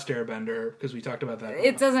skip Last Airbender because we talked about that.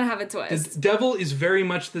 It doesn't have a twist. The Devil is very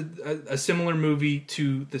much a similar movie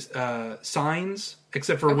to the Signs,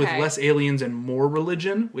 except for with less aliens and more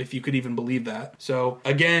religion, if you could even believe that. So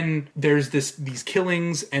again, there's these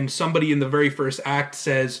killings, and somebody in the very first act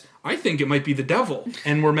says, I think it might be the devil.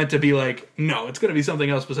 And we're meant to be like, no, it's going to be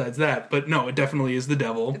something else besides that. But no, it definitely is the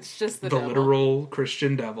devil. It's just the devil. Literal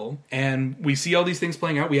Christian devil. And we see all these things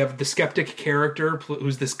playing out. We have the skeptic character,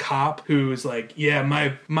 who's this cop, who's like, yeah,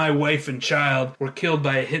 my wife and child were killed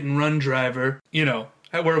by a hit-and-run driver. You know,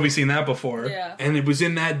 where have we seen that before? Yeah. And it was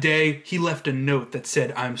in that day, he left a note that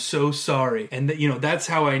said, I'm so sorry. And that's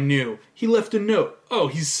how I knew. He left a note. Oh,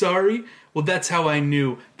 he's sorry? Well, that's how I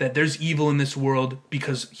knew that there's evil in this world,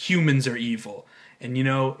 because humans are evil. And,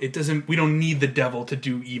 we don't need the devil to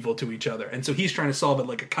do evil to each other. And so he's trying to solve it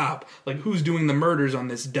like a cop. Like, who's doing the murders on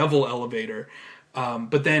this devil elevator?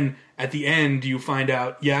 But then at the end, you find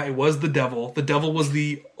out, yeah, it was the devil. The devil was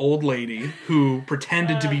the old lady who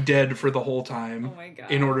pretended to be dead for the whole time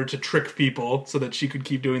in order to trick people so that she could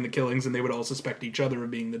keep doing the killings and they would all suspect each other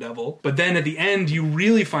of being the devil. But then at the end, you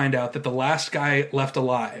really find out that the last guy left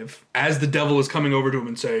alive, as the devil is coming over to him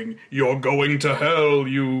and saying, you're going to hell,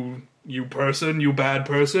 you person, you bad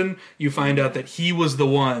person, you find out that he was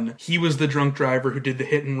the drunk driver who did the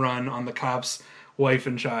hit and run on the cop's wife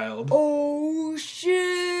and child. Oh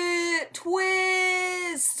shit!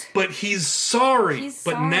 Twist! But he's sorry.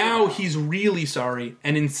 Now he's really sorry.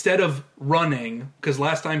 And instead of running, because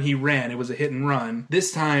last time he ran, it was a hit and run.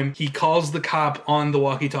 This time he calls the cop on the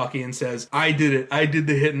walkie-talkie and says, I did it. I did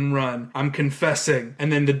the hit and run. I'm confessing.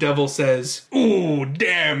 And then the devil says, ooh,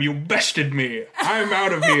 damn, you bested me. I'm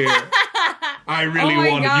out of here. I really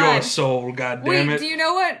wanted your soul, goddammit. Wait, do you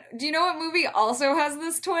know what movie also has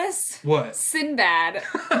this twist? What? Sinbad,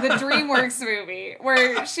 the DreamWorks movie,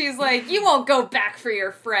 where she's like, you won't go back for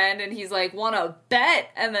your friend, and he's like, wanna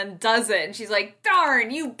bet? And then does it, and she's like,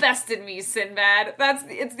 darn, you bested me, Sinbad.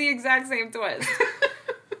 It's the exact same twist.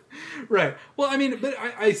 Right. Well, I mean, but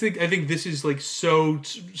I think this is like so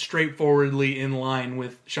straightforwardly in line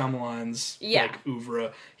with Shyamalan's like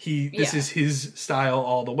oeuvre. This is his style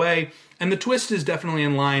all the way, and the twist is definitely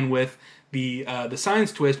in line with the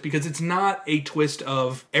Signs twist, because it's not a twist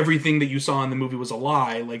of everything that you saw in the movie was a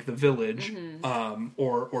lie, like The Village,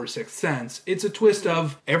 or Sixth Sense. It's a twist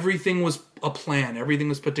of everything was a plan, everything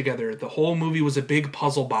was put together. The whole movie was a big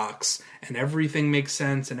puzzle box, and everything makes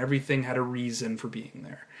sense, and everything had a reason for being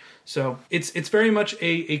there. So it's very much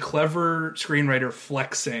a clever screenwriter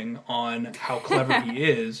flexing on how clever he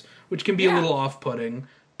is, which can be a little off-putting.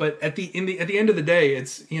 But at the end of the day,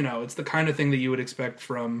 it's the kind of thing that you would expect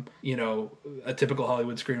from a typical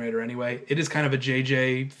Hollywood screenwriter anyway. It is kind of a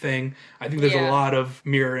JJ thing. I think there's a lot of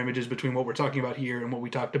mirror images between what we're talking about here and what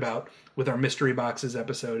we talked about with our Mystery Boxes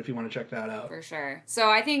episode, if you want to check that out. For sure. So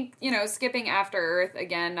I think, skipping After Earth,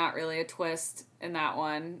 again, not really a twist in that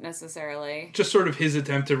one, necessarily. Just sort of his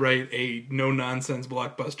attempt to write a no-nonsense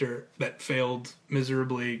blockbuster that failed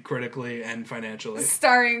miserably, critically, and financially.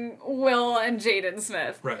 Starring Will and Jaden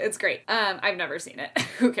Smith. Right. It's great. I've never seen it.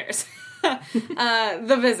 Who cares?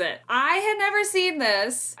 The Visit. I had never seen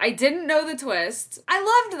this. I didn't know the twist.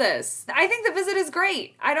 I loved this. I think The Visit is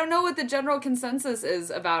great. I don't know what the general consensus is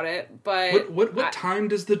about it, but... What time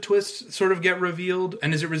does the twist sort of get revealed?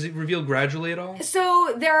 And is it revealed gradually at all?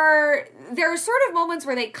 So there are sort of moments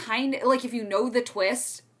where they kind of... Like, if you know the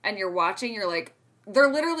twist and you're watching, you're like...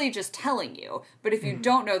 They're literally just telling you. But if you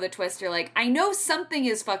don't know the twist, you're like, I know something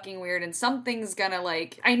is fucking weird and something's gonna,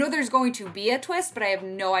 like... I know there's going to be a twist, but I have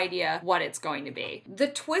no idea what it's going to be. The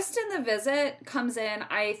twist in The Visit comes in,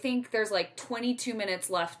 I think there's, like, 22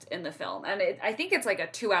 minutes left in the film. And I think it's, like, a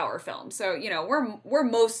 2-hour film. So, you know, we're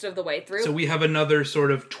most of the way through. So we have another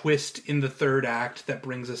sort of twist in the third act that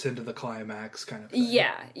brings us into the climax kind of thing.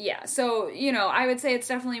 Yeah. So, you know, I would say it's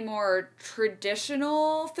definitely more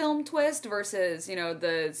traditional film twist versus... You know,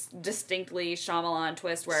 the distinctly Shyamalan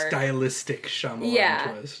twist where... Stylistic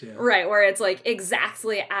Shyamalan twist, yeah. Right, where it's like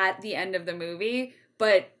exactly at the end of the movie,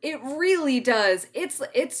 but it really does.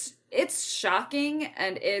 It's shocking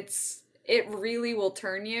and it really will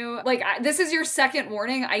turn you. Like, this is your second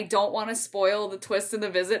warning. I don't want to spoil the twist in The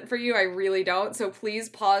Visit for you. I really don't. So please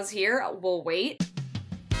pause here. We'll wait.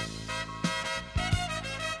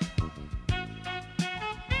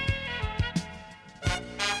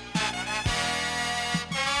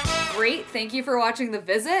 Great, thank you for watching The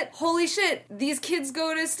Visit. Holy shit, these kids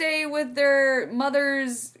go to stay with their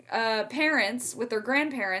mother's parents, with their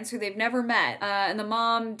grandparents who they've never met. And the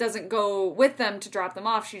mom doesn't go with them to drop them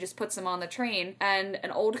off, she just puts them on the train. And an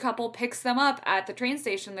old couple picks them up at the train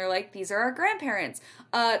station. They're like, these are our grandparents.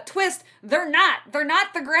 Twist, they're not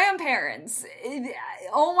the grandparents.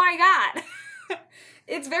 Oh my god.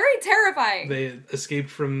 It's very terrifying. They escaped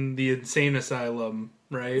from the insane asylum,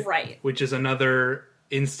 right? Right. Which is another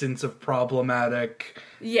instance of problematic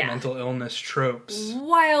mental illness tropes.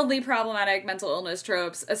 Wildly problematic mental illness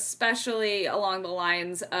tropes, especially along the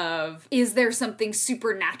lines of, is there something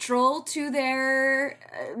supernatural to their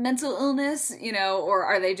mental illness, you know, or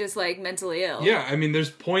are they just, like, mentally ill? Yeah, I mean, there's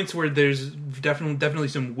points where there's definitely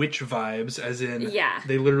some witch vibes, as in,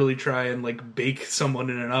 they literally try and, like, bake someone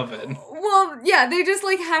in an oven. Well, yeah, they just,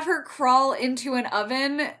 like, have her crawl into an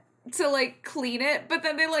oven to, like, clean it, but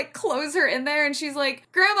then they, like, close her in there, and she's like,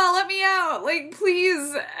 Grandma, let me out, like,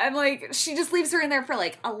 please, and, like, she just leaves her in there for,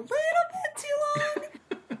 like, a little bit too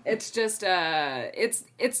long. It's just,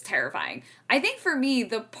 it's terrifying. I think for me,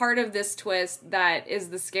 the part of this twist that is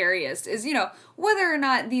the scariest is, you know, whether or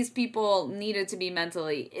not these people needed to be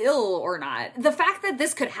mentally ill or not. The fact that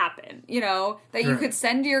this could happen, you know, that you could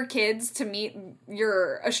send your kids to meet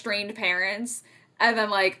your estranged parents, and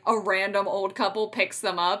then, like, a random old couple picks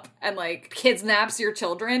them up and, like, kidnaps your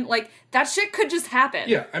children. Like, that shit could just happen.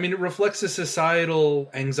 Yeah, I mean, it reflects a societal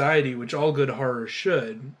anxiety, which all good horror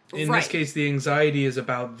should. In this case, the anxiety is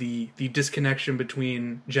about the disconnection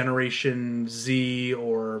between Generation Z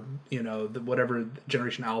or, you know, whatever,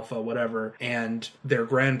 Generation Alpha, whatever, and their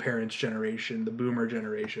grandparents' generation, the boomer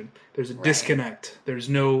generation. There's a disconnect. There's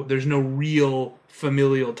no real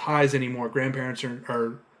familial ties anymore. Grandparents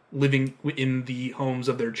are living in the homes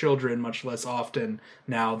of their children much less often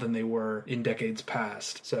now than they were in decades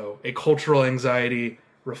past. So a cultural anxiety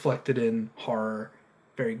reflected in horror,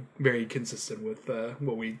 very, very consistent with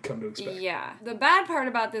what we come to expect. Yeah. The bad part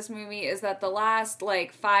about this movie is that the last,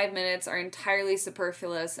 like, 5 minutes are entirely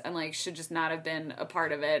superfluous and, like, should just not have been a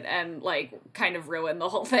part of it and, like, kind of ruin the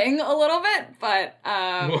whole thing a little bit, but,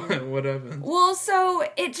 What happened? Well, so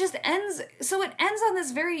it just ends, on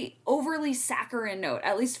this very overly saccharine note,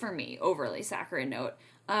 at least for me, overly saccharine note.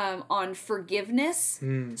 On forgiveness.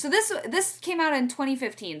 So this came out in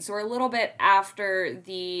 2015, so we're a little bit after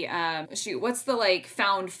the what's the, like,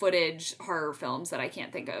 found footage horror films that I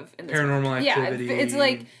can't think of in this Paranormal Activity. Yeah, it's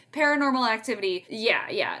like Paranormal Activity.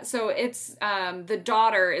 Yeah. So it's the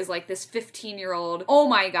daughter is, like, this 15-year-old. Oh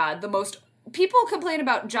my god, the most. People complain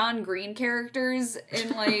about John Green characters in,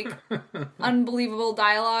 like, unbelievable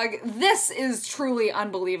dialogue. This is truly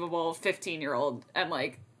unbelievable 15-year-old and,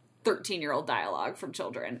 like, 13-year-old dialogue from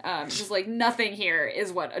children. Just, like, nothing here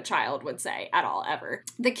is what a child would say at all, ever.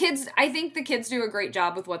 I think the kids do a great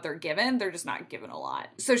job with what they're given. They're just not given a lot.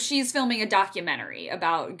 So she's filming a documentary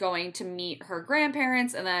about going to meet her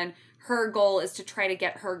grandparents, and then her goal is to try to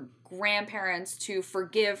get her grandparents to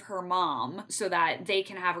forgive her mom so that they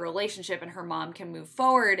can have a relationship and her mom can move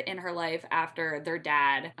forward in her life after their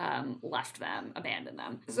dad left them, abandoned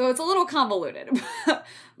them. So it's a little convoluted.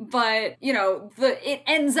 But, you know, it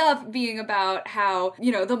ends up being about how,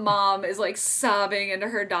 you know, the mom is, like, sobbing into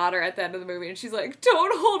her daughter at the end of the movie, and she's like,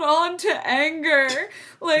 don't hold on to anger.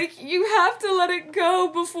 Like, you have to let it go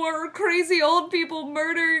before crazy old people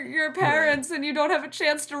murder your parents and you don't have a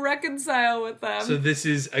chance to reconcile with them. So this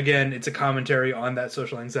is, again, again, it's a commentary on that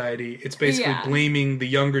social anxiety. It's basically blaming the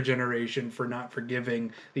younger generation for not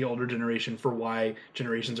forgiving the older generation for why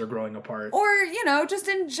generations are growing apart. Or, just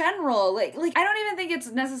in general, like I don't even think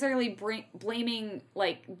it's necessarily blaming,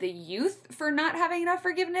 like, the youth for not having enough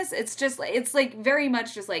forgiveness. It's just, it's, like, very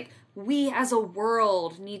much just, like, we as a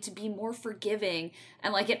world need to be more forgiving.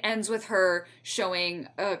 And, like, it ends with her showing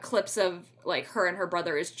clips of, like, her and her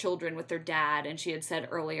brother as children with their dad. And she had said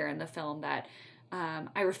earlier in the film that,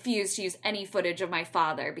 I refuse to use any footage of my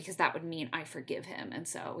father because that would mean I forgive him. And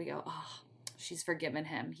so we go, oh, she's forgiven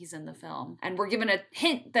him. He's in the film. And we're given a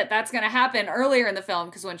hint that that's going to happen earlier in the film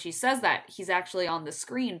because when she says that, he's actually on the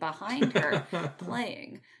screen behind her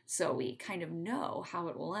playing. So we kind of know how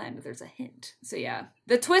it will end. There's a hint. So yeah,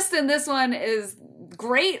 the twist in this one is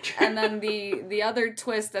great. And then the other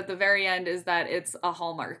twist at the very end is that it's a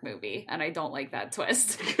Hallmark movie. And I don't like that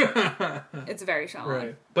twist. It's very Shyamalan.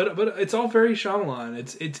 Right. But it's all very Shyamalan.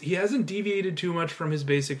 It's he hasn't deviated too much from his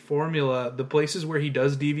basic formula. The places where he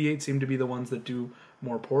does deviate seem to be the ones that do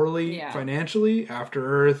more poorly financially.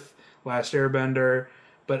 After Earth, Last Airbender.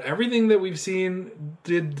 But everything that we've seen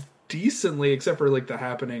did decently, except for like The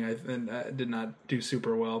Happening, I did not do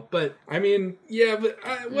super well. But I mean,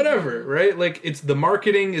 whatever, right? Like, it's the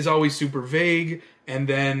marketing is always super vague, and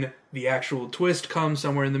then the actual twist comes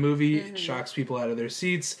somewhere in the movie. It shocks people out of their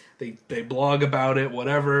seats. They blog about it,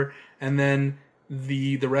 whatever, and then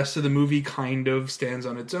the rest of the movie kind of stands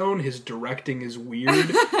on its own. His directing is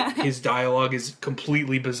weird. His dialogue is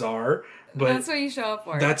completely bizarre. But that's what you show up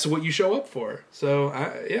for. That's what you show up for. So,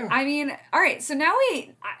 yeah. I mean, all right, so now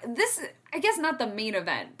this, I guess not the main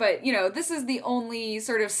event, but, this is the only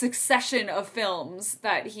sort of succession of films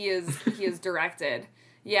that he has directed.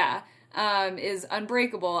 Yeah. Is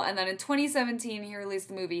Unbreakable. And then in 2017, he released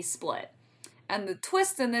the movie Split. And the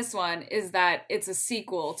twist in this one is that it's a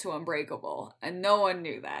sequel to Unbreakable, and no one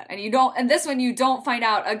knew that. And this one you don't find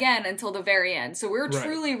out again until the very end. So we're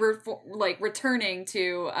truly returning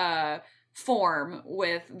to form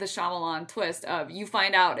with the Shyamalan twist of you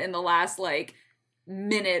find out in the last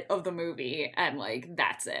minute of the movie and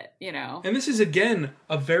that's it, And this is again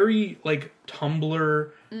a very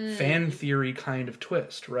Tumblr fan theory kind of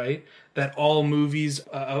twist, right? That all movies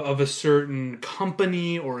of a certain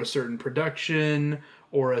company or a certain production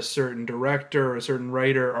or a certain director or a certain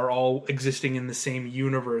writer are all existing in the same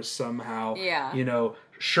universe somehow. Yeah.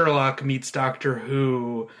 Sherlock meets Doctor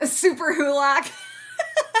Who. Super Wholock.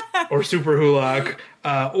 Or Super Wholock.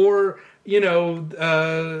 Or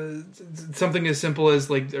something as simple as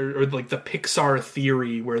the Pixar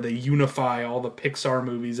theory where they unify all the Pixar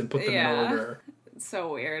movies and put them in order. It's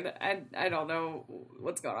so weird. I don't know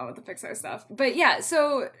what's going on with the Pixar stuff. But yeah,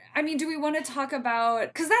 so, I mean, do we want to talk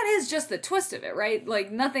about... Because that is just the twist of it, right?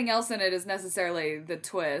 Nothing else in it is necessarily the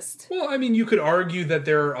twist. Well, I mean, you could argue that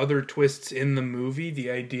there are other twists in the movie.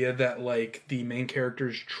 The idea that, the main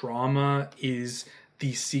character's trauma is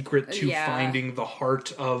the secret to finding the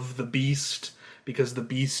heart of the beast, because the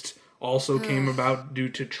beast also came about due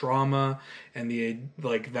to trauma, and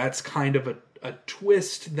that's kind of a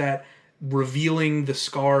twist that revealing the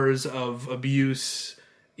scars of abuse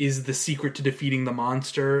is the secret to defeating the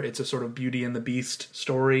monster. It's a sort of Beauty and the Beast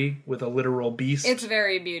story with a literal beast. It's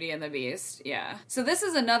very Beauty and the Beast, yeah. So this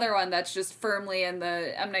is another one that's just firmly in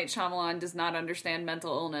the M. Night Shyamalan does not understand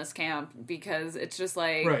mental illness camp, because it's just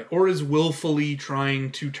Right, or is willfully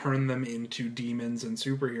trying to turn them into demons and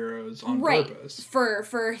superheroes on purpose.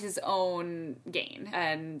 For his own gain,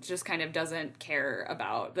 and just kind of doesn't care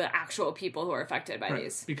about the actual people who are affected by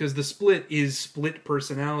these. Because the Split is split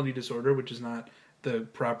personality disorder, which is not the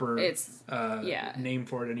proper name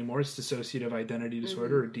for it anymore. It's dissociative identity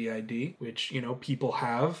disorder, or DID, which, people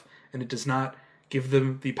have, and it does not give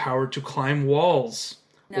them the power to climb walls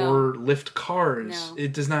or lift cars. No.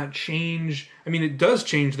 It does not change. I mean, it does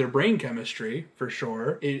change their brain chemistry, for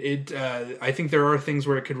sure. I think there are things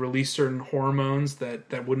where it could release certain hormones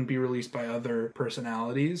that wouldn't be released by other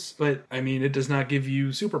personalities. But, I mean, it does not give you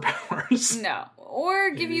superpowers. No. Or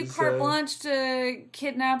give you carte blanche to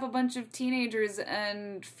kidnap a bunch of teenagers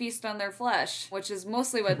and feast on their flesh, which is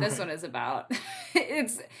mostly what this one is about.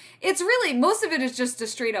 It's really, most of it is just a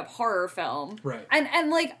straight up horror film. Right. And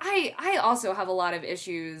I also have a lot of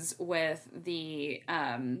issues with the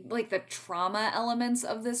the trauma elements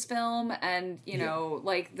of this film, and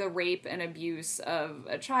the rape and abuse of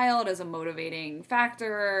a child as a motivating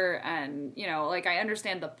factor, and I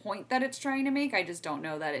understand the point that it's trying to make. I just don't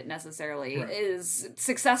know that it necessarily is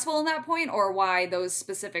successful in that point, or why those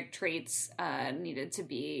specific traits needed to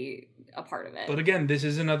be a part of it. But again, this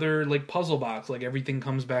is another, like, puzzle box. Like, everything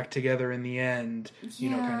comes back together in the end, you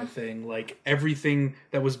know, kind of thing. Like, everything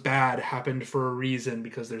that was bad happened for a reason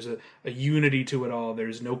because there's a unity to it all.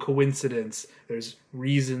 There's no coincidence. There's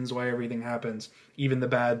reasons why everything happens, even the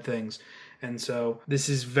bad things. And so this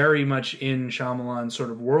is very much in Shyamalan's sort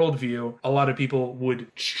of worldview. A lot of people would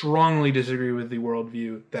strongly disagree with the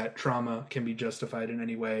worldview that trauma can be justified in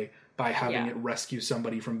any way by having it rescue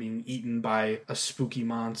somebody from being eaten by a spooky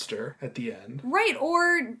monster at the end. Right,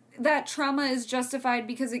 or that trauma is justified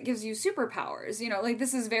because it gives you superpowers. You know, like,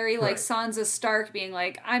 this is very, like, Sansa Stark being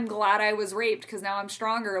like, I'm glad I was raped because now I'm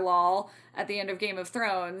stronger, lol, at the end of Game of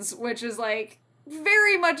Thrones, which is, like,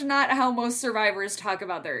 very much not how most survivors talk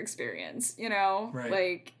about their experience, you know? Right.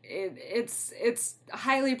 Like, it's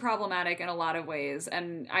highly problematic in a lot of ways,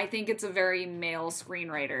 and I think it's a very male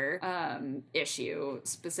screenwriter issue,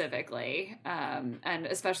 specifically. And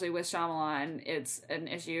especially with Shyamalan, it's an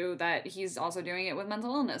issue that he's also doing it with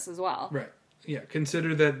mental illness as well. Right. Yeah,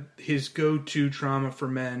 consider that his go-to trauma for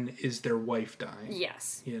men is their wife dying.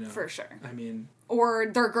 Yes, you know? For sure. I mean... Or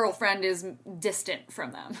their girlfriend is distant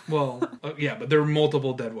from them. Well, yeah, but there are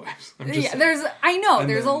multiple dead wives. I'm just saying.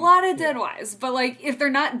 There's a lot of dead wives, but, like, if they're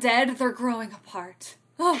not dead, they're growing apart.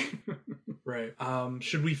 Oh. Right.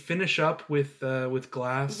 Should we finish up with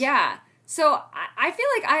Glass? Yeah. So I feel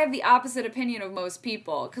like I have the opposite opinion of most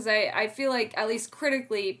people, because I feel like, at least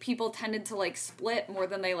critically, people tended to like Split more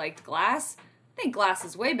than they liked Glass. I think Glass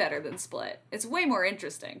is way better than Split. It's way more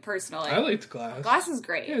interesting, personally. I liked Glass. Glass is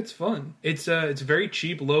great. Yeah, it's fun. It's very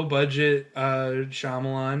cheap, low budget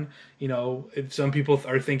Shyamalan. You know, if some people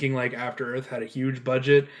are thinking like After Earth had a huge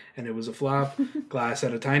budget and it was a flop, Glass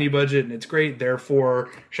had a tiny budget and it's great. Therefore,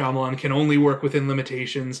 Shyamalan can only work within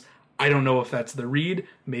limitations. I don't know if that's the read.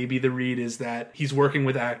 Maybe the read is that he's working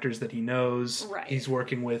with actors that he knows. Right. He's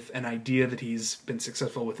working with an idea that he's been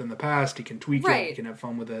successful with in the past. He can tweak it. He can have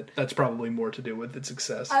fun with it. That's probably more to do with its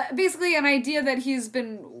success. Basically an idea that he's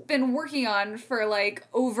been working on for like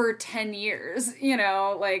over 10 years, you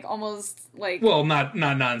know, like almost like... Well, not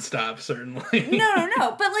nonstop, certainly.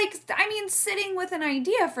 No. But like, I mean, sitting with an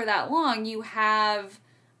idea for that long,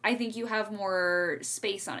 I think you have more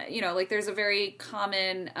space on it. You know, like there's a very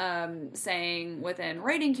common saying within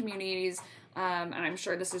writing communities, and I'm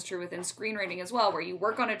sure this is true within screenwriting as well, where you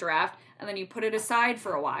work on a draft and then you put it aside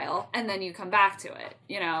for a while and then you come back to it,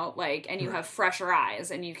 you know, like, and you have fresher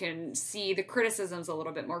eyes and you can see the criticisms a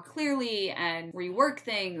little bit more clearly and rework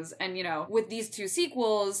things. And, you know, with these two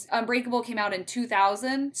sequels, Unbreakable came out in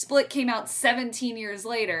 2000, Split came out 17 years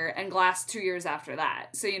later, and Glass 2 years after that.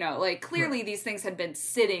 So, you know, like, clearly these things had been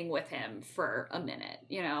sitting with him for a minute,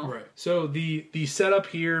 you know? Right. So the setup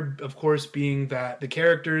here, of course, being that the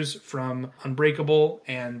characters from Unbreakable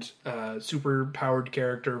and super-powered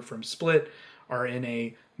character from Split are in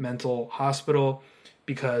a mental hospital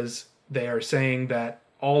because they are saying that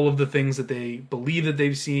all of the things that they believe that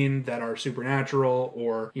they've seen that are supernatural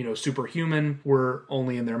or, you know, superhuman were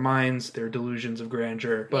only in their minds, their delusions of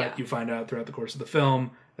grandeur. But you find out throughout the course of the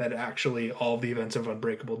film that actually all of the events of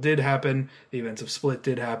Unbreakable did happen, the events of Split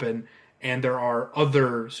did happen, and there are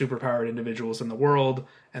other superpowered individuals in the world,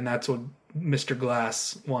 and that's what Mr.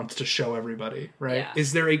 Glass wants to show everybody, right? Yeah.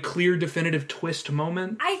 Is there a clear, definitive twist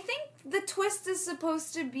moment? I think the twist is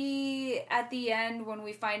supposed to be at the end when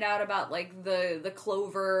we find out about like the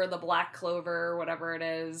clover, the black clover, whatever it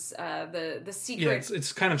is, the secret. Yeah,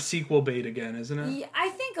 it's kind of sequel bait again, isn't it? Yeah, I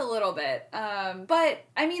think a little bit. But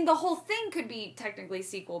I mean, the whole thing could be technically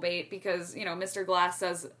sequel bait because, you know, Mr. Glass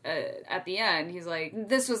says at the end, he's like,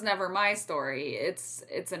 "This was never my story. It's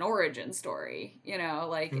an origin story. You know,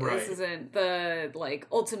 like this isn't the like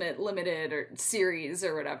ultimate limited or series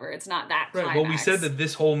or whatever. It's not that climax." Right. Well, we said that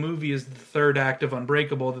this whole movie is the third act of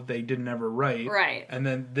Unbreakable that they didn't ever write. Right. And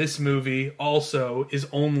then this movie also is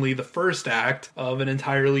only the first act of an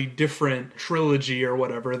entirely different trilogy or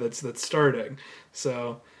whatever that's starting.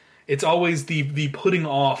 So it's always the putting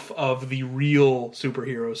off of the real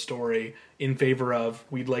superhero story in favor of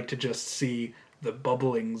we'd like to just see the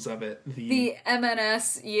bubblings of it. The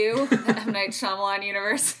MNSU, the M. Night Shyamalan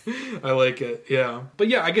universe. I like it, yeah. But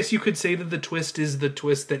yeah, I guess you could say that the twist is the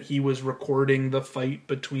twist that he was recording the fight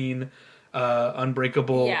between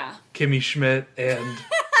Unbreakable, Kimmy Schmidt, and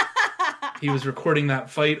he was recording that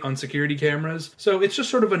fight on security cameras. So it's just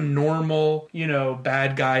sort of a normal, you know,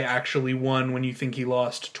 bad guy actually won when you think he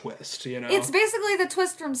lost twist, you know? It's basically the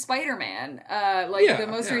twist from Spider-Man, the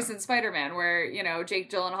most recent Spider-Man, where, you know, Jake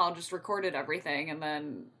Gyllenhaal just recorded everything and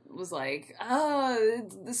then was like, "Oh,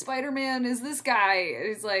 the Spider-Man is this guy." And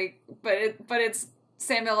he's like, but it's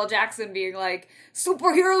Samuel L. Jackson being like,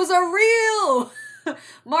 "Superheroes are real!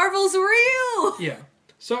 Marvel's real!" Yeah.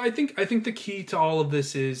 So I think the key to all of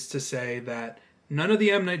this is to say that none of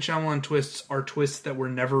the M. Night Shyamalan twists are twists that were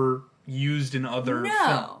never used in other films.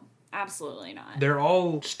 No, absolutely not. They're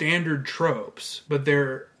all standard tropes, but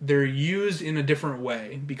they're used in a different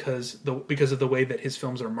way because of the way that his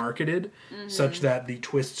films are marketed, such that the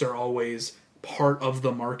twists are always part of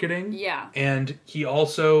the marketing. Yeah. And he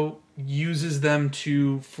also uses them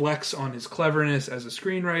to flex on his cleverness as a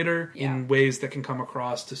screenwriter in ways that can come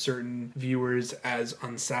across to certain viewers as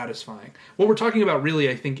unsatisfying. What we're talking about really,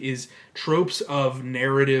 I think, is tropes of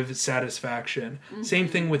narrative satisfaction. Same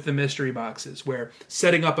thing with the mystery boxes, where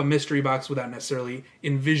setting up a mystery box without necessarily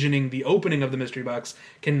envisioning the opening of the mystery box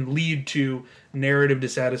can lead to narrative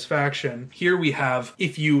dissatisfaction. Here we have,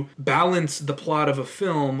 if you balance the plot of a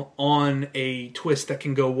film on a twist that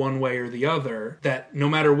can go one way or the other, that no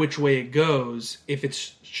matter which way it goes, if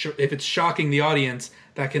it's shocking the audience,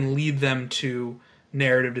 that can lead them to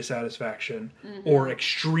narrative dissatisfaction or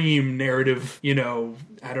extreme narrative,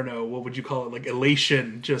 I don't know, what would you call it, like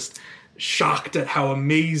elation, just shocked at how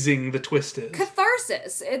amazing the twist is.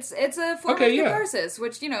 Catharsis. It's a form of catharsis,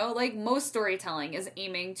 which, like most storytelling is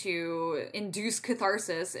aiming to induce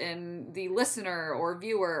catharsis in the listener or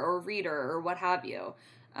viewer or reader or what have you.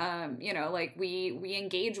 Like we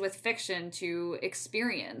engage with fiction to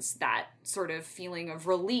experience that sort of feeling of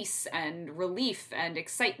release and relief and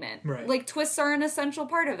excitement. Right. Like twists are an essential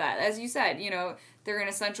part of that. As you said, they're an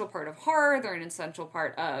essential part of horror, they're an essential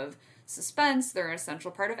part of suspense, they're an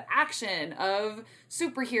essential part of action, of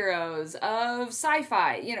superheroes, of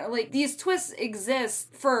sci-fi. Like these twists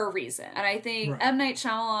exist for a reason. And I think M. Night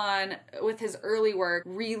Shyamalan, with his early work,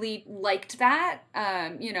 really liked that,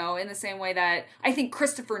 in the same way that I think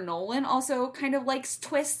Christopher Nolan also kind of likes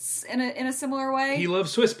twists in a similar way. He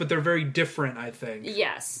loves twists, but they're very different, I think.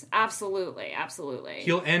 Yes, absolutely, absolutely.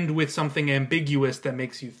 He'll end with something ambiguous that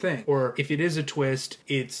makes you think. Or if it is a twist,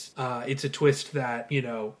 it's a twist that,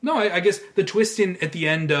 I guess the twist at the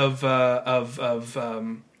end of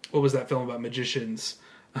what was that film about magicians?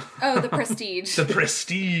 Oh, The Prestige. The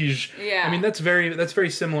Prestige. Yeah. I mean, that's very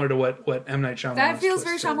similar to what M. Night Shyamalan. That feels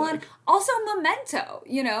very Shyamalan. Like. Also Memento,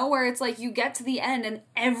 where it's like you get to the end and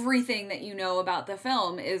everything that you know about the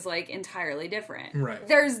film is like entirely different. Right.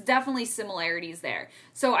 There's definitely similarities there.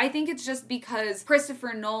 So I think it's just because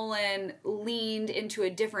Christopher Nolan leaned into a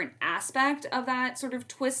different aspect of that sort of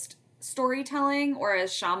twist storytelling,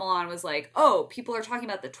 whereas Shyamalan was like, oh, people are talking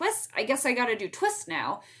about the twists, I guess I gotta do twists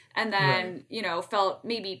now. And then, felt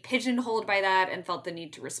maybe pigeonholed by that and felt the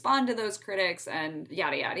need to respond to those critics and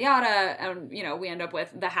yada, yada, yada. And, we end up with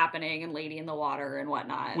The Happening and Lady in the Water and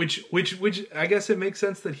whatnot. Which I guess it makes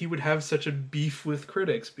sense that he would have such a beef with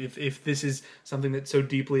critics if this is something that so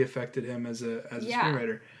deeply affected him as a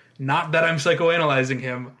screenwriter. Not that I'm psychoanalyzing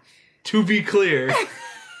him, to be clear.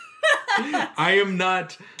 I am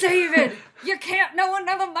not... David, you can't know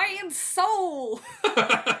another man's soul!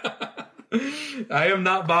 I am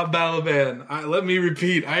not Bob Balaban. Let me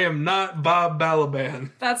repeat, I am not Bob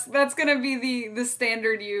Balaban. That's gonna be the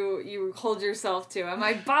standard you hold yourself to. Am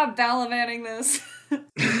I Bob Balabaning this?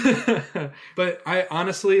 But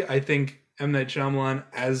I think M. Night Shyamalan,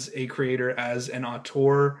 as a creator, as an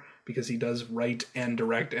auteur, because he does write and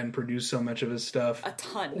direct and produce so much of his stuff, a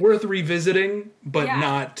ton, worth revisiting, but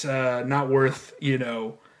not worth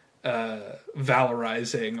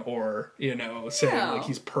valorizing or saying like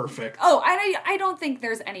he's perfect. Oh, I don't think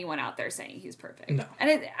there's anyone out there saying he's perfect. No,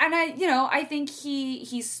 I think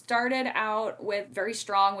he started out with very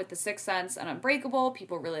strong with The Sixth Sense and Unbreakable.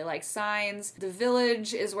 People really like Signs. The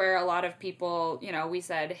Village is where a lot of people we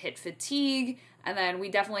said hit fatigue. And then we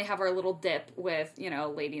definitely have our little dip with,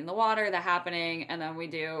 Lady in the Water, The Happening, and then we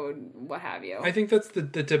do what have you. I think that's the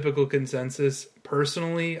typical consensus.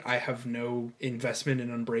 Personally, I have no investment in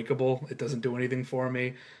Unbreakable. It doesn't do anything for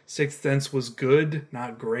me. Sixth Sense was good,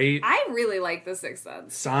 not great. I really like The Sixth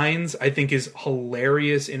Sense. Signs, I think, is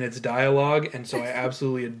hilarious in its dialogue, and so I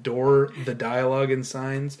absolutely adore the dialogue in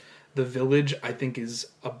Signs. The Village, I think, is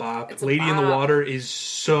a bop. Lady in the Water is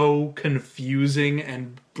so confusing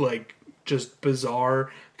and, just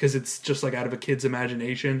bizarre because it's just out of a kid's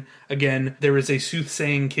imagination. Again, there is a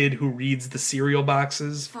soothsaying kid who reads the cereal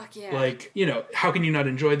boxes. Fuck yeah. How can you not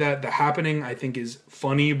enjoy that? The Happening, I think, is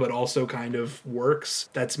funny but also kind of works.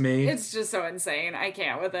 That's me. It's just so insane. I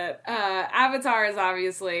can't with it. Avatar is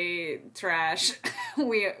obviously trash.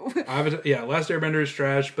 Last Airbender is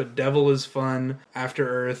trash, but Devil is fun. After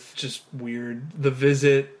Earth, just weird. The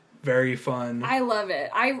Visit, very fun. I love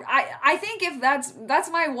it. I think if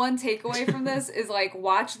that's my one takeaway from this is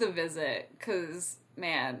watch The Visit, because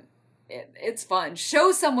man, it's fun.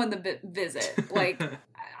 Show someone The Visit.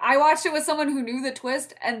 I watched it with someone who knew the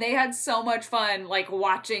twist, and they had so much fun, like,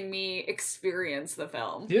 watching me experience the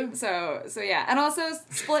film. Yeah. So yeah. And also,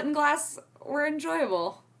 Split and Glass were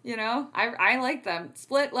enjoyable. You know, I like them.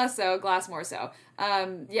 Split less so, Glass more so.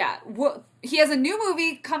 Yeah. He has a new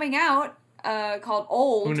movie coming out called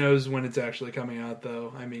Old. Who knows when it's actually coming out,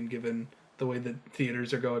 though? I mean, given the way that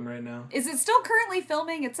theaters are going right now. Is it still currently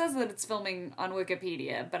filming? It says that it's filming on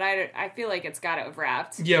Wikipedia, but I feel like it's got it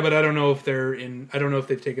wrapped. Yeah, but I don't know if I don't know if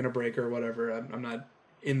they've taken a break or whatever. I'm not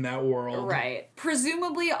in that world. Right.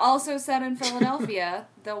 Presumably also set in Philadelphia,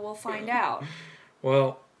 though we'll find out.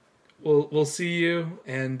 Well, we'll see you,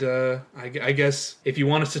 and I guess if you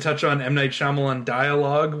want us to touch on M. Night Shyamalan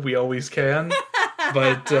dialogue, we always can.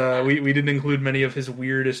 But we didn't include many of his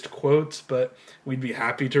weirdest quotes, but we'd be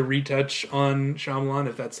happy to retouch on Shyamalan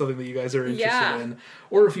if that's something that you guys are interested in.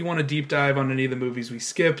 Or if you want to deep dive on any of the movies we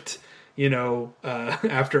skipped,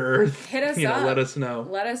 After Earth, hit us up. Let us know.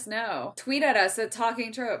 Let us know. Tweet at us at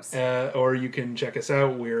Talking Tropes. Or you can check us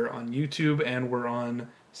out. We're on YouTube and we're on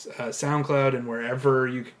SoundCloud and wherever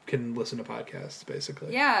you can listen to podcasts,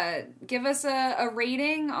 basically. Yeah, give us a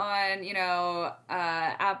rating on,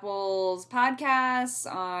 Apple's podcasts,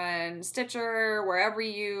 on Stitcher, wherever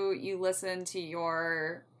you listen to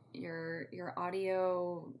your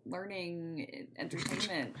audio learning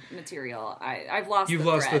entertainment material. I've lost You've the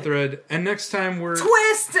lost thread. the thread. And next time we're...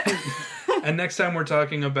 Twist! And next time we're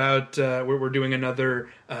talking about... we're doing another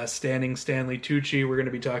Standing Stanley Tucci. We're going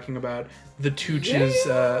to be talking about the Tucci's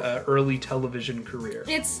early television career.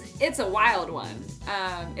 It's a wild one.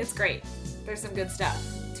 It's great. There's some good stuff.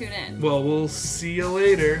 Tune in. Well, we'll see you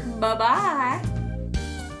later. Bye-bye.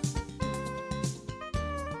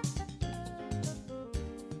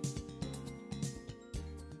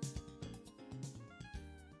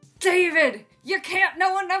 David, you can't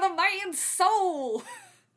know another man's soul.